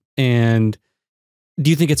up? And do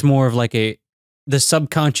you think it's more of like the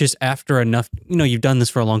subconscious after enough, you've done this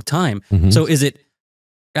for a long time. So is it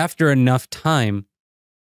after enough time,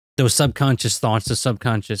 those subconscious thoughts, the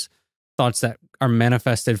subconscious thoughts that are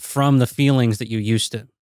manifested from the feelings that you used to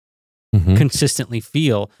consistently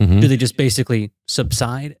feel, do they just basically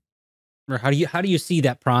subside? Or how do you see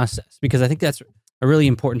that process? Because I think that's a really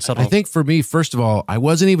important subtle. I think for me, first of all, I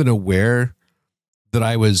wasn't even aware that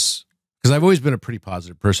I was, because I've always been a pretty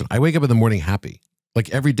positive person. I wake up in the morning happy. Like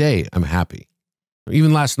every day I'm happy.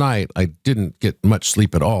 Even last night, I didn't get much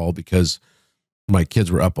sleep at all because my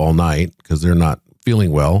kids were up all night because they're not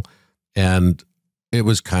feeling well. And it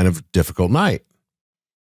was kind of a difficult night.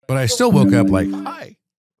 But I still woke up like, hi.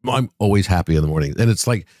 I'm always happy in the morning. And it's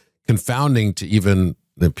like confounding to even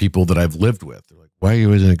the people that I've lived with. They're like, why are you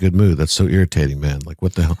always in a good mood? That's so irritating, man. Like,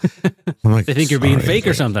 what the hell? I'm like, they think you're being fake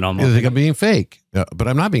or something almost. They think I'm being fake. But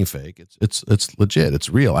I'm not being fake. It's legit. It's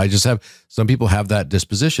real. I just have, some people have that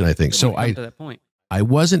disposition, I think. So to that point. I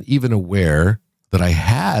wasn't even aware that I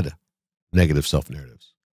had negative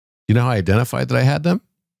self-narratives. You know how I identified that I had them?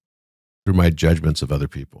 Through my judgments of other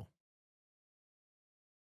people.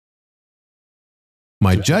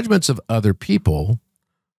 My judgments of other people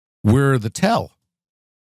were the tell.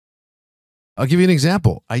 I'll give you an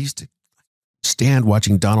example. I used to stand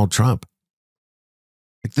watching Donald Trump.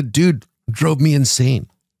 Like, the dude drove me insane.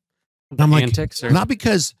 And I'm like, antics, not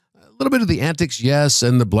because a little bit of the antics, yes,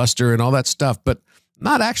 and the bluster and all that stuff, but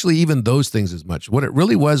not actually even those things as much. What it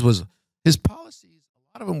really was his policies.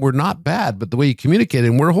 A lot of them were not bad, but the way he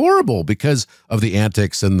communicated were horrible because of the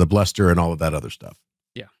antics and the bluster and all of that other stuff.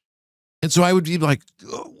 Yeah. And so I would be like,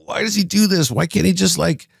 oh, why does he do this? Why can't he just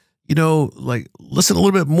like listen a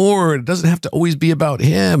little bit more? It doesn't have to always be about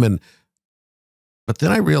him. But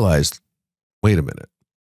then I realized, wait a minute.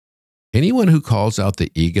 Anyone who calls out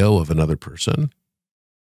the ego of another person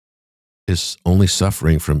is only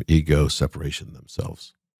suffering from ego separation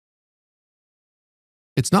themselves.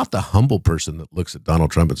 It's not the humble person that looks at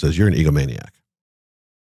Donald Trump and says, you're an egomaniac.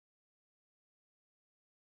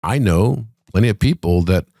 I know plenty of people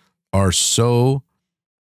that are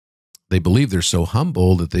they believe they're so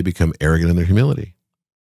humble that they become arrogant in their humility.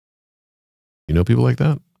 You know people like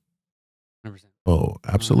that? 100%. Oh,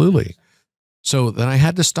 absolutely. 100%. So then I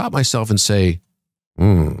had to stop myself and say,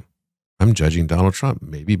 I'm judging Donald Trump,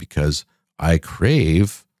 maybe because I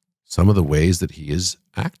crave some of the ways that he is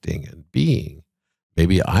acting and being.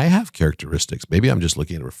 Maybe I have characteristics. Maybe I'm just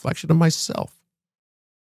looking at a reflection of myself.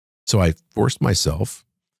 So I forced myself,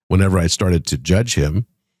 whenever I started to judge him,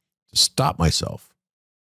 to stop myself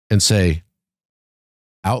and say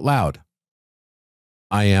out loud,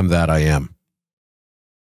 I am that I am.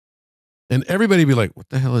 And everybody be like, what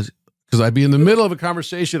the hell is it? Because I'd be in the middle of a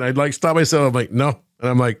conversation. I'd like stop myself. I'm like, no. And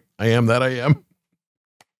I'm like, I am that I am.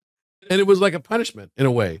 And it was like a punishment in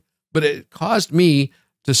a way, but it caused me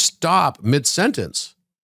to stop mid-sentence.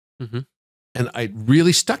 And I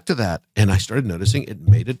really stuck to that. And I started noticing it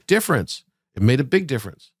made a difference. It made a big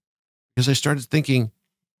difference because I started thinking,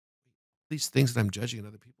 these things that I'm judging in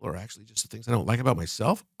other people are actually just the things I don't like about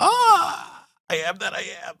myself. Ah, I am that I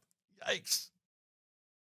am. Yikes.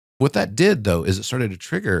 What that did, though, is it started to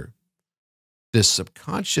trigger this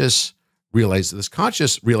conscious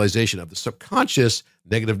realization of the subconscious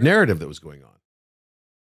negative narrative that was going on.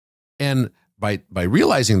 And by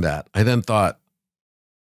realizing that, I then thought,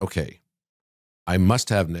 okay, I must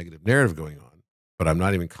have negative narrative going on, but I'm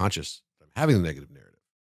not even conscious that I'm having the negative narrative.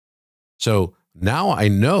 So now I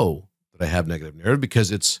know that I have negative narrative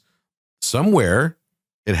because it's somewhere,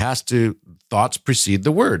 thoughts precede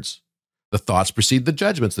the words. The thoughts precede the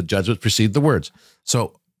judgments precede the words.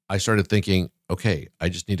 So I started thinking, okay, I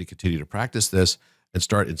just need to continue to practice this and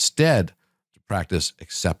start instead to practice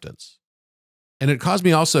acceptance. And it caused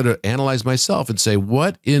me also to analyze myself and say,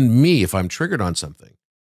 what in me, if I'm triggered on something,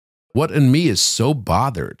 what in me is so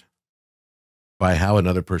bothered by how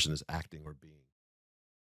another person is acting or being?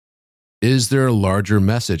 Is there a larger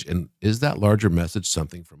message? And is that larger message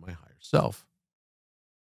something from my higher self?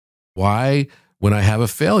 Why, when I have a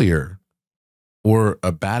failure or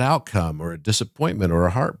a bad outcome or a disappointment or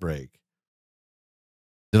a heartbreak,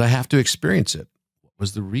 did I have to experience it? What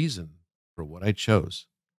was the reason for what I chose?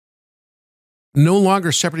 No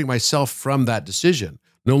longer separating myself from that decision,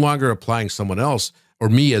 no longer applying someone else or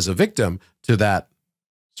me as a victim to that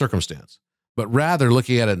circumstance, but rather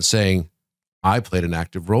looking at it and saying, I played an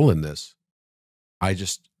active role in this. I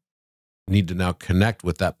just need to now connect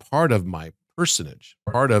with that part of my personage,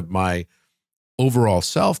 part of my overall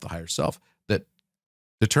self, the higher self, that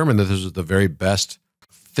determined that this was the very best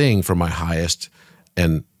thing for my highest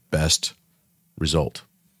and best result.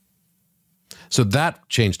 So that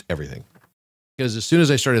changed everything. Because as soon as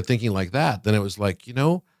I started thinking like that, then it was like,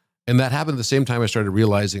 and that happened at the same time I started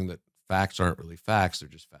realizing that facts aren't really facts, they're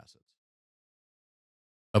just facets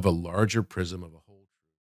of a larger prism of a whole.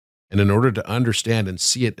 And in order to understand and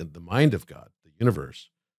see it in the mind of God, the universe,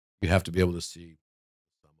 you have to be able to see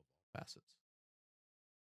some of all facets.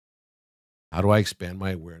 How do I expand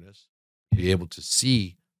my awareness, be able to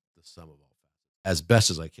see the sum of all facets as best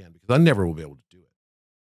as I can? Because I never will be able to do it.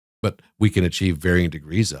 But we can achieve varying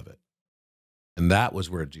degrees of it. And that was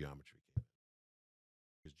where geometry came in.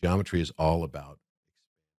 Because geometry is all about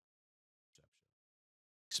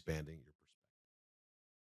expanding your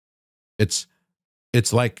perspective.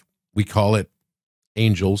 It's like we call it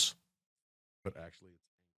angels, but actually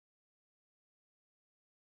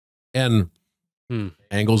it's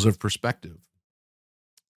angles of perspective.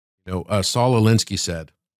 Saul Alinsky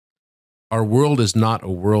said, our world is not a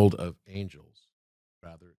world of angels.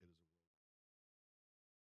 Rather, it is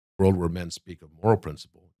a world where men speak of moral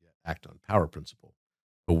principle, yet act on power principle.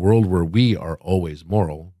 A world where we are always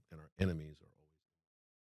moral and our enemies are always.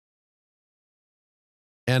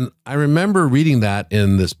 And I remember reading that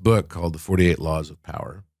in this book called The 48 Laws of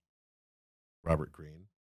Power, Robert Greene,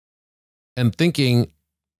 and thinking,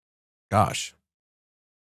 gosh,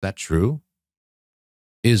 is that true?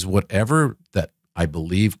 Is whatever that I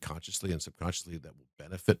believe consciously and subconsciously that will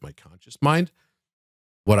benefit my conscious mind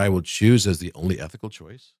what I will choose as the only ethical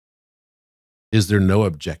choice? Is there no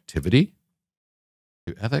objectivity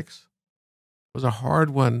to ethics? It was a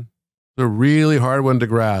hard one. It was a really hard one to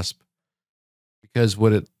grasp, because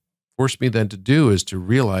what it forced me then to do is to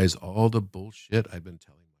realize all the bullshit I've been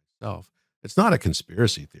telling myself. It's not a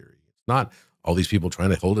conspiracy theory. It's not all these people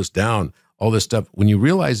trying to hold us down, all this stuff. When you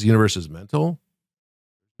realize the universe is mental,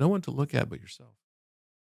 no one to look at but yourself.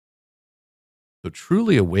 So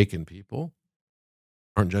truly awakened people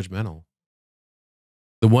aren't judgmental.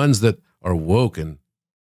 The ones that are woke and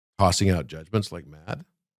tossing out judgments like mad,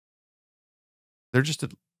 they're just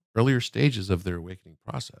at earlier stages of their awakening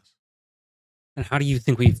process. And how do you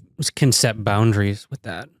think we can set boundaries with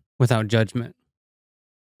that without judgment?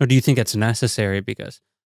 Or do you think it's necessary? Because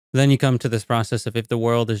then you come to this process of, if the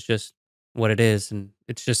world is just what it is and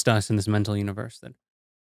it's just us in this mental universe, then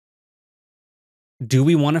do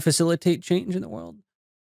we want to facilitate change in the world?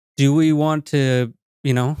 Do we want to,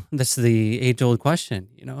 that's the age-old question,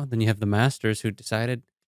 Then you have the masters who decided,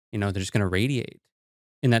 they're just going to radiate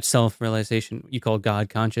in that self-realization you call God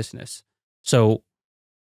consciousness. So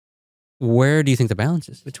where do you think the balance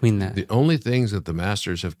is between that? The only things that the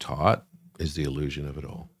masters have taught is the illusion of it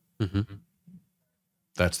all. Mm-hmm.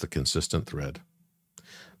 That's the consistent thread.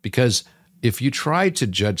 Because if you try to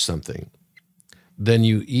judge something, then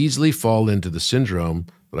you easily fall into the syndrome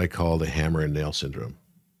that I call the hammer and nail syndrome.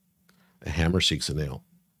 A hammer seeks a nail.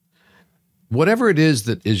 Whatever it is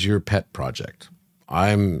that is your pet project,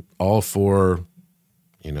 I'm all for,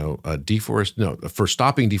 for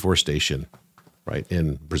stopping deforestation, right,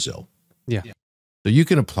 in Brazil. Yeah. So you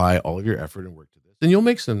can apply all of your effort and work to this, and you'll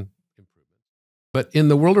make some improvements. But in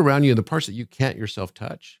the world around you, the parts that you can't yourself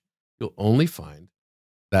touch, you'll only find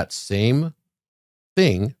that same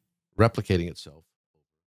thing replicating itself.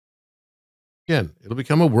 Again, it'll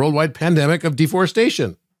become a worldwide pandemic of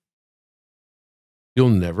deforestation. You'll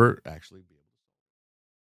never actually be able to.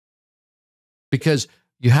 Because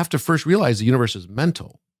you have to first realize the universe is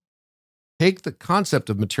mental. Take the concept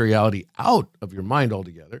of materiality out of your mind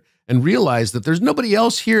altogether and realize that there's nobody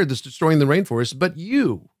else here that's destroying the rainforest but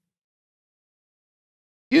you.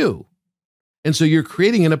 You. And so you're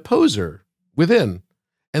creating an opposer within.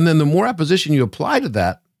 And then the more opposition you apply to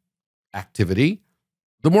that activity,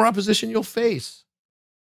 the more opposition you'll face.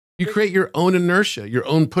 You create your own inertia, your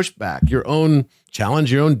own pushback, your own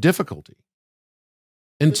challenge, your own difficulty.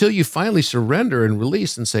 Until you finally surrender and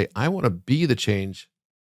release and say, I want to be the change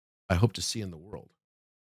I hope to see in the world.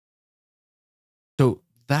 So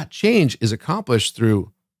that change is accomplished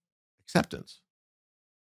through acceptance.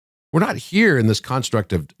 We're not here in this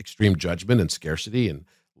construct of extreme judgment and scarcity and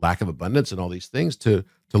lack of abundance and all these things to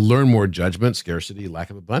learn more judgment, scarcity, lack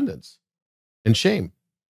of abundance, and shame.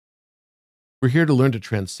 We're here to learn to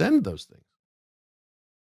transcend those things.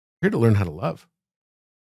 We're here to learn how to love.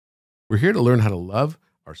 We're here to learn how to love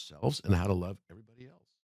ourselves and how to love everybody else.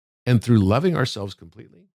 And through loving ourselves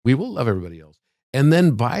completely, we will love everybody else. And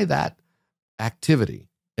then by that activity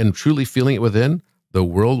and truly feeling it within, the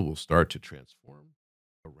world will start to transform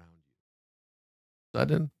around you.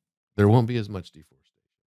 Sudden, there won't be as much deforestation.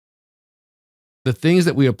 The things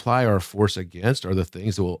that we apply our force against are the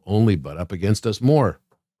things that will only butt up against us more.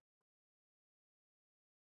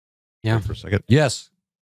 Yeah. Wait for a second. Yes.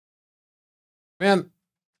 Man.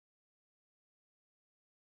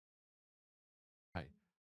 Hi.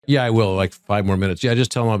 Yeah, I will. Like 5 more minutes. Yeah, just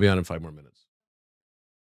tell them I'll be on in 5 more minutes.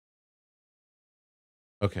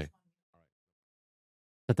 Okay. Is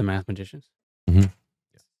that the Math Magicians? Mm-hmm.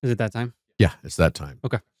 Is it that time? Yeah, it's that time.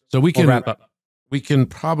 Okay. So we can We'll wrap up. We can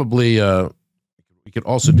probably we could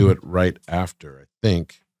also do it right after, I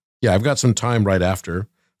think. Yeah, I've got some time right after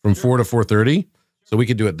from 4 to 4:30, so we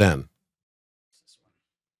could do it then.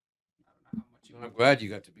 I'm glad you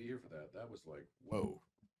got to be here for that. That was like, whoa.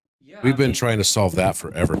 Yeah, We've been trying to solve that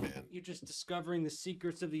forever, man. You're just discovering the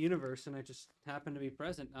secrets of the universe, and I just happen to be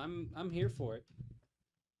present. I'm here for it.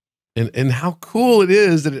 And how cool it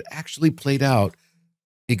is that it actually played out.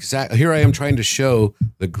 Exactly. Here I am trying to show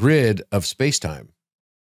the grid of space-time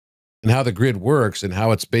and how the grid works and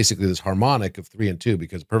how it's basically this harmonic of 3 and 2,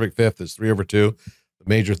 because perfect fifth is 3 over 2. The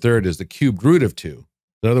major third is the cubed root of 2.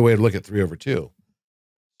 Another way to look at 3 over 2.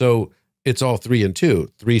 So it's all 3 and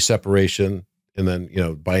 2, 3 separation, and then,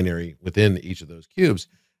 binary within each of those cubes.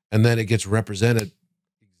 And then it gets represented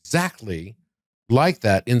exactly like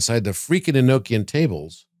that inside the freaking Enochian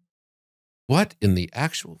tables. What in the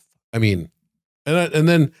actual, and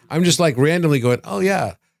then I'm just like randomly going, oh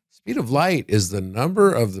yeah, speed of light is the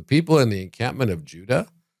number of the people in the encampment of Judah.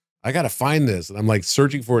 I got to find this. And I'm like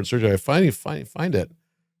searching for it, I finally find it.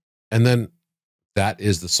 And then that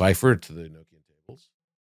is the cipher to the Enochian tables.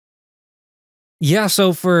 Yeah,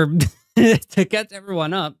 so for to catch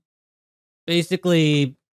everyone up,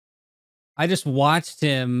 basically, I just watched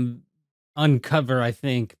him uncover, I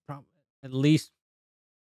think, probably at least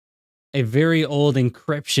a very old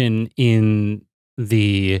encryption in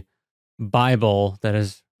the Bible that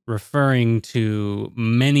is referring to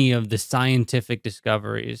many of the scientific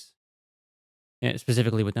discoveries,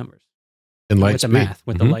 specifically with numbers. And light with speed. The math,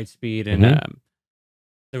 with the light speed, and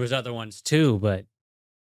there was other ones too, but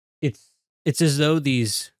it's as though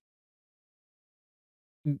these.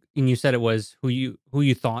 And you said it was who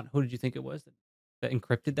you thought. Who did you think it was that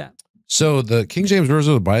encrypted that? So the King James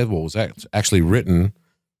Version of the Bible was actually written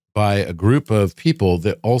by a group of people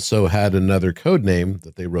that also had another code name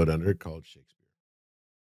that they wrote under called Shakespeare.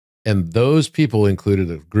 And those people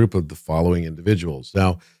included a group of the following individuals.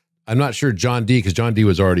 Now, I'm not sure John Dee, because John Dee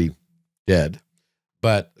was already dead,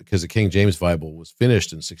 but because the King James Bible was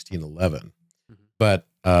finished in 1611. Mm-hmm. But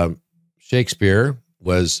Shakespeare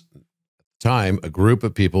was, at the time, a group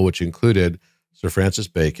of people which included Sir Francis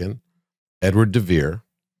Bacon, Edward de Vere,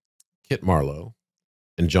 Kit Marlowe,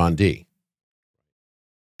 and John Dee.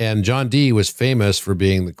 And John Dee was famous for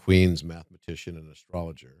being the Queen's mathematician and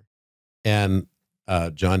astrologer. And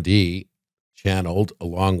John Dee channeled,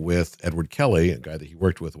 along with Edward Kelly, a guy that he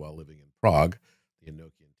worked with while living in Prague, the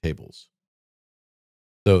Enochian tables.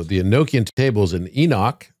 So the Enochian tables in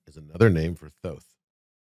Enoch is another name for Thoth.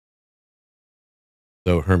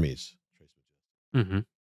 So Hermes. Mm-hmm.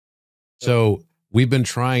 So we've been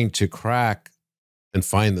trying to crack and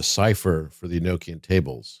find the cipher for the Enochian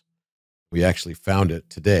tables. We actually found it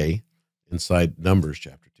today inside Numbers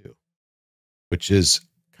chapter 2, which is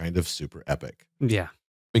kind of super epic. Yeah.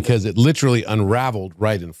 Because it literally unraveled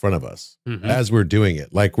right in front of us as we're doing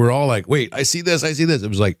it. Like, we're all like, wait, I see this, I see this. It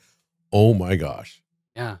was like, oh my gosh.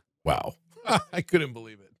 Yeah. Wow. I couldn't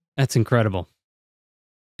believe it. That's incredible.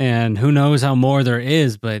 And who knows how more there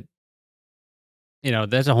is, but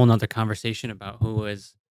that's a whole nother conversation about who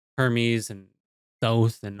was Hermes and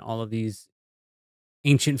Thoth and all of these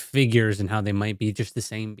ancient figures and how they might be just the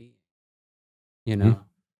same being,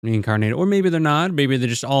 reincarnated, or maybe they're not. Maybe they're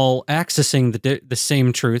just all accessing the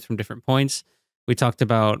same truth from different points. We talked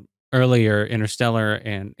about earlier Interstellar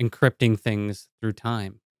and encrypting things through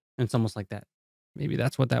time. And it's almost like that. Maybe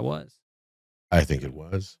that's what that was. I think it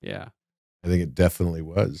was. Yeah. I think it definitely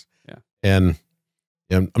was. Yeah. And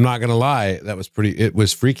I'm not going to lie, it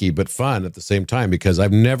was freaky, but fun at the same time, because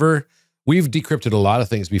we've decrypted a lot of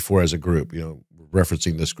things before as a group,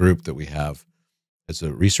 referencing this group that we have. It's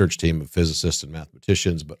a research team of physicists and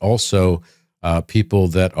mathematicians, but also people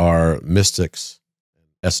that are mystics,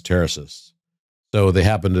 esotericists. So they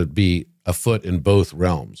happen to be afoot in both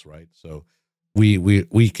realms, right? So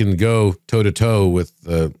we can go toe to toe with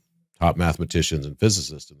the top mathematicians and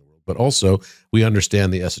physicists in the world, but also we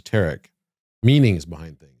understand the esoteric meanings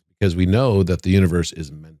behind things, because we know that the universe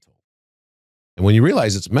is mental. And when you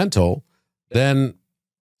realize it's mental, then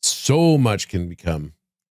so much can become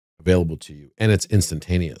available to you, and it's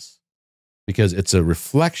instantaneous, because it's a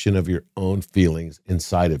reflection of your own feelings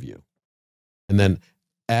inside of you. And then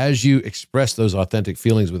as you express those authentic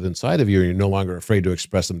feelings within inside of you, and you're no longer afraid to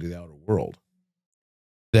express them to the outer world,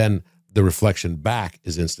 then the reflection back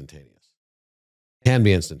is instantaneous. Can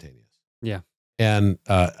be instantaneous. Yeah. And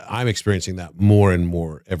I'm experiencing that more and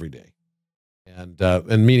more every day,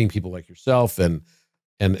 and meeting people like yourself, and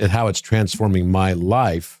how it's transforming my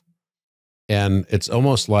life. And it's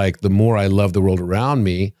almost like the more I love the world around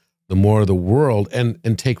me, the more the world,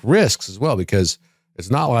 and take risks as well, because it's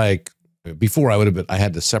not like before I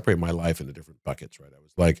had to separate my life into different buckets, right? I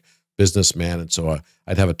was like businessman, and so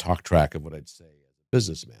I'd have a talk track of what I'd say as a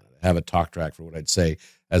businessman. I'd have a talk track for what I'd say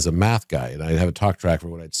as a math guy, and I'd have a talk track for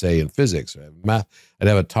what I'd say in physics. I'd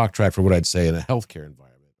have a talk track for what I'd say in a healthcare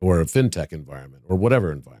environment or a fintech environment or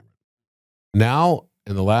whatever environment. Now,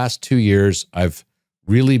 in the last 2 years, I've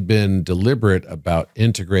really been deliberate about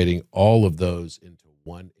integrating all of those into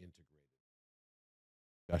one integrated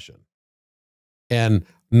discussion, and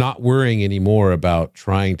not worrying anymore about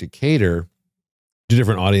trying to cater to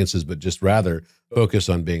different audiences, but just rather focus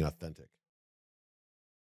on being authentic.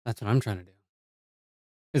 That's what I'm trying to do.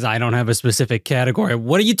 Because I don't have a specific category.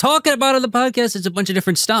 What are you talking about on the podcast? It's a bunch of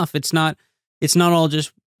different stuff. It's not all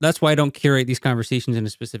just, that's why I don't curate these conversations in a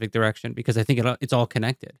specific direction, because I think it's all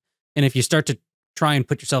connected. And if you start to try and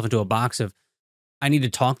put yourself into a box of, I need to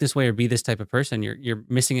talk this way or be this type of person, you're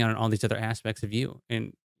missing out on all these other aspects of you.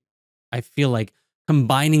 And I feel like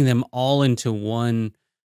combining them all into one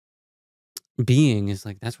being is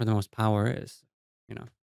like, that's where the most power is,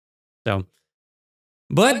 So,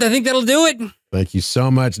 but I think that'll do it. Thank you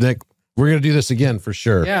so much, Nick. We're going to do this again for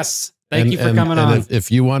sure. Yes. Thank you for coming on. And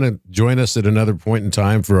if you want to join us at another point in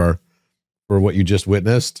time for what you just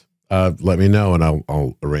witnessed, let me know and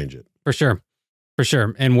I'll arrange it. For sure. For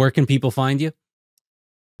sure. And where can people find you?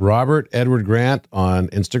 Robert Edward Grant on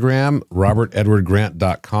Instagram,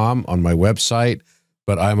 robertedwardgrant.com on my website,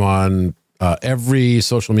 but I'm on every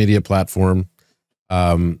social media platform.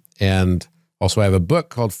 And also I have a book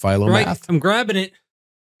called Philomath. Right, I'm grabbing it.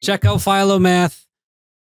 Check out Philomath.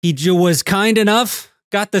 He was kind enough,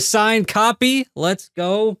 got the signed copy. Let's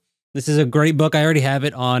go. This is a great book. I already have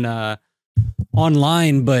it on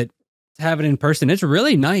online, but to have it in person, it's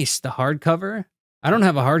really nice. The hardcover. I don't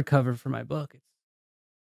have a hardcover for my book.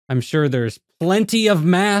 I'm sure there's plenty of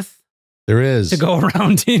math. There is to go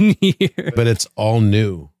around in here, but it's all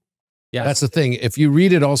new. Yeah, that's the thing. If you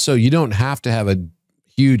read it, also, you don't have to have a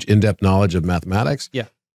huge in-depth knowledge of mathematics. Yeah,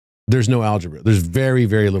 there's no algebra. There's very,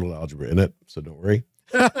 very little algebra in it, so don't worry.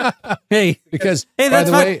 Because by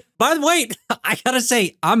the way, I gotta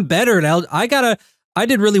say, I'm better at algebra. I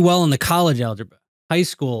did really well in the college algebra. High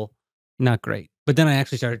school, not great. But then I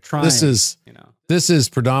actually started trying. This is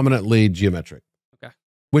predominantly geometric. Okay.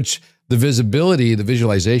 Which the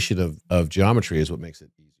visualization of geometry is what makes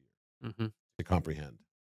it easier to comprehend.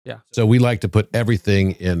 Yeah. So we like to put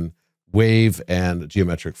everything in wave and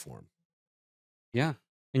geometric form. Yeah.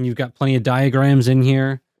 And you've got plenty of diagrams in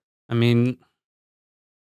here. I mean,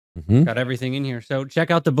 got everything in here. So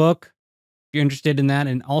check out the book if you're interested in that,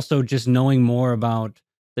 and also just knowing more about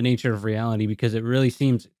the nature of reality, because it really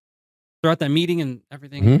seems throughout that meeting and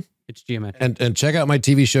everything, it's geometric. And check out my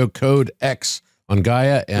TV show Code X on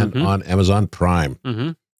Gaia and on Amazon Prime.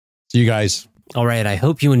 Mm-hmm. See you guys. All right, I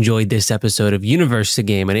hope you enjoyed this episode of Universe the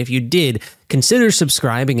Game, and if you did, consider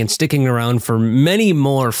subscribing and sticking around for many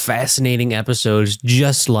more fascinating episodes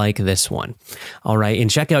just like this one. All right, and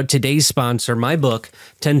check out today's sponsor, my book,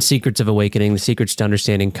 10 Secrets of Awakening, the Secrets to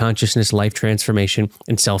Understanding Consciousness, Life Transformation,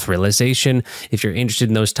 and Self-Realization. If you're interested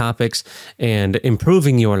in those topics and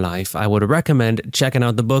improving your life, I would recommend checking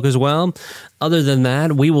out the book as well. Other than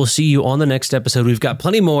that, we will see you on the next episode. We've got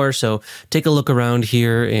plenty more, so take a look around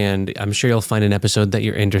here, and I'm sure you'll find an episode that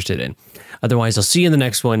you're interested in. Otherwise, I'll see you in the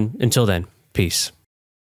next one. Until then, peace.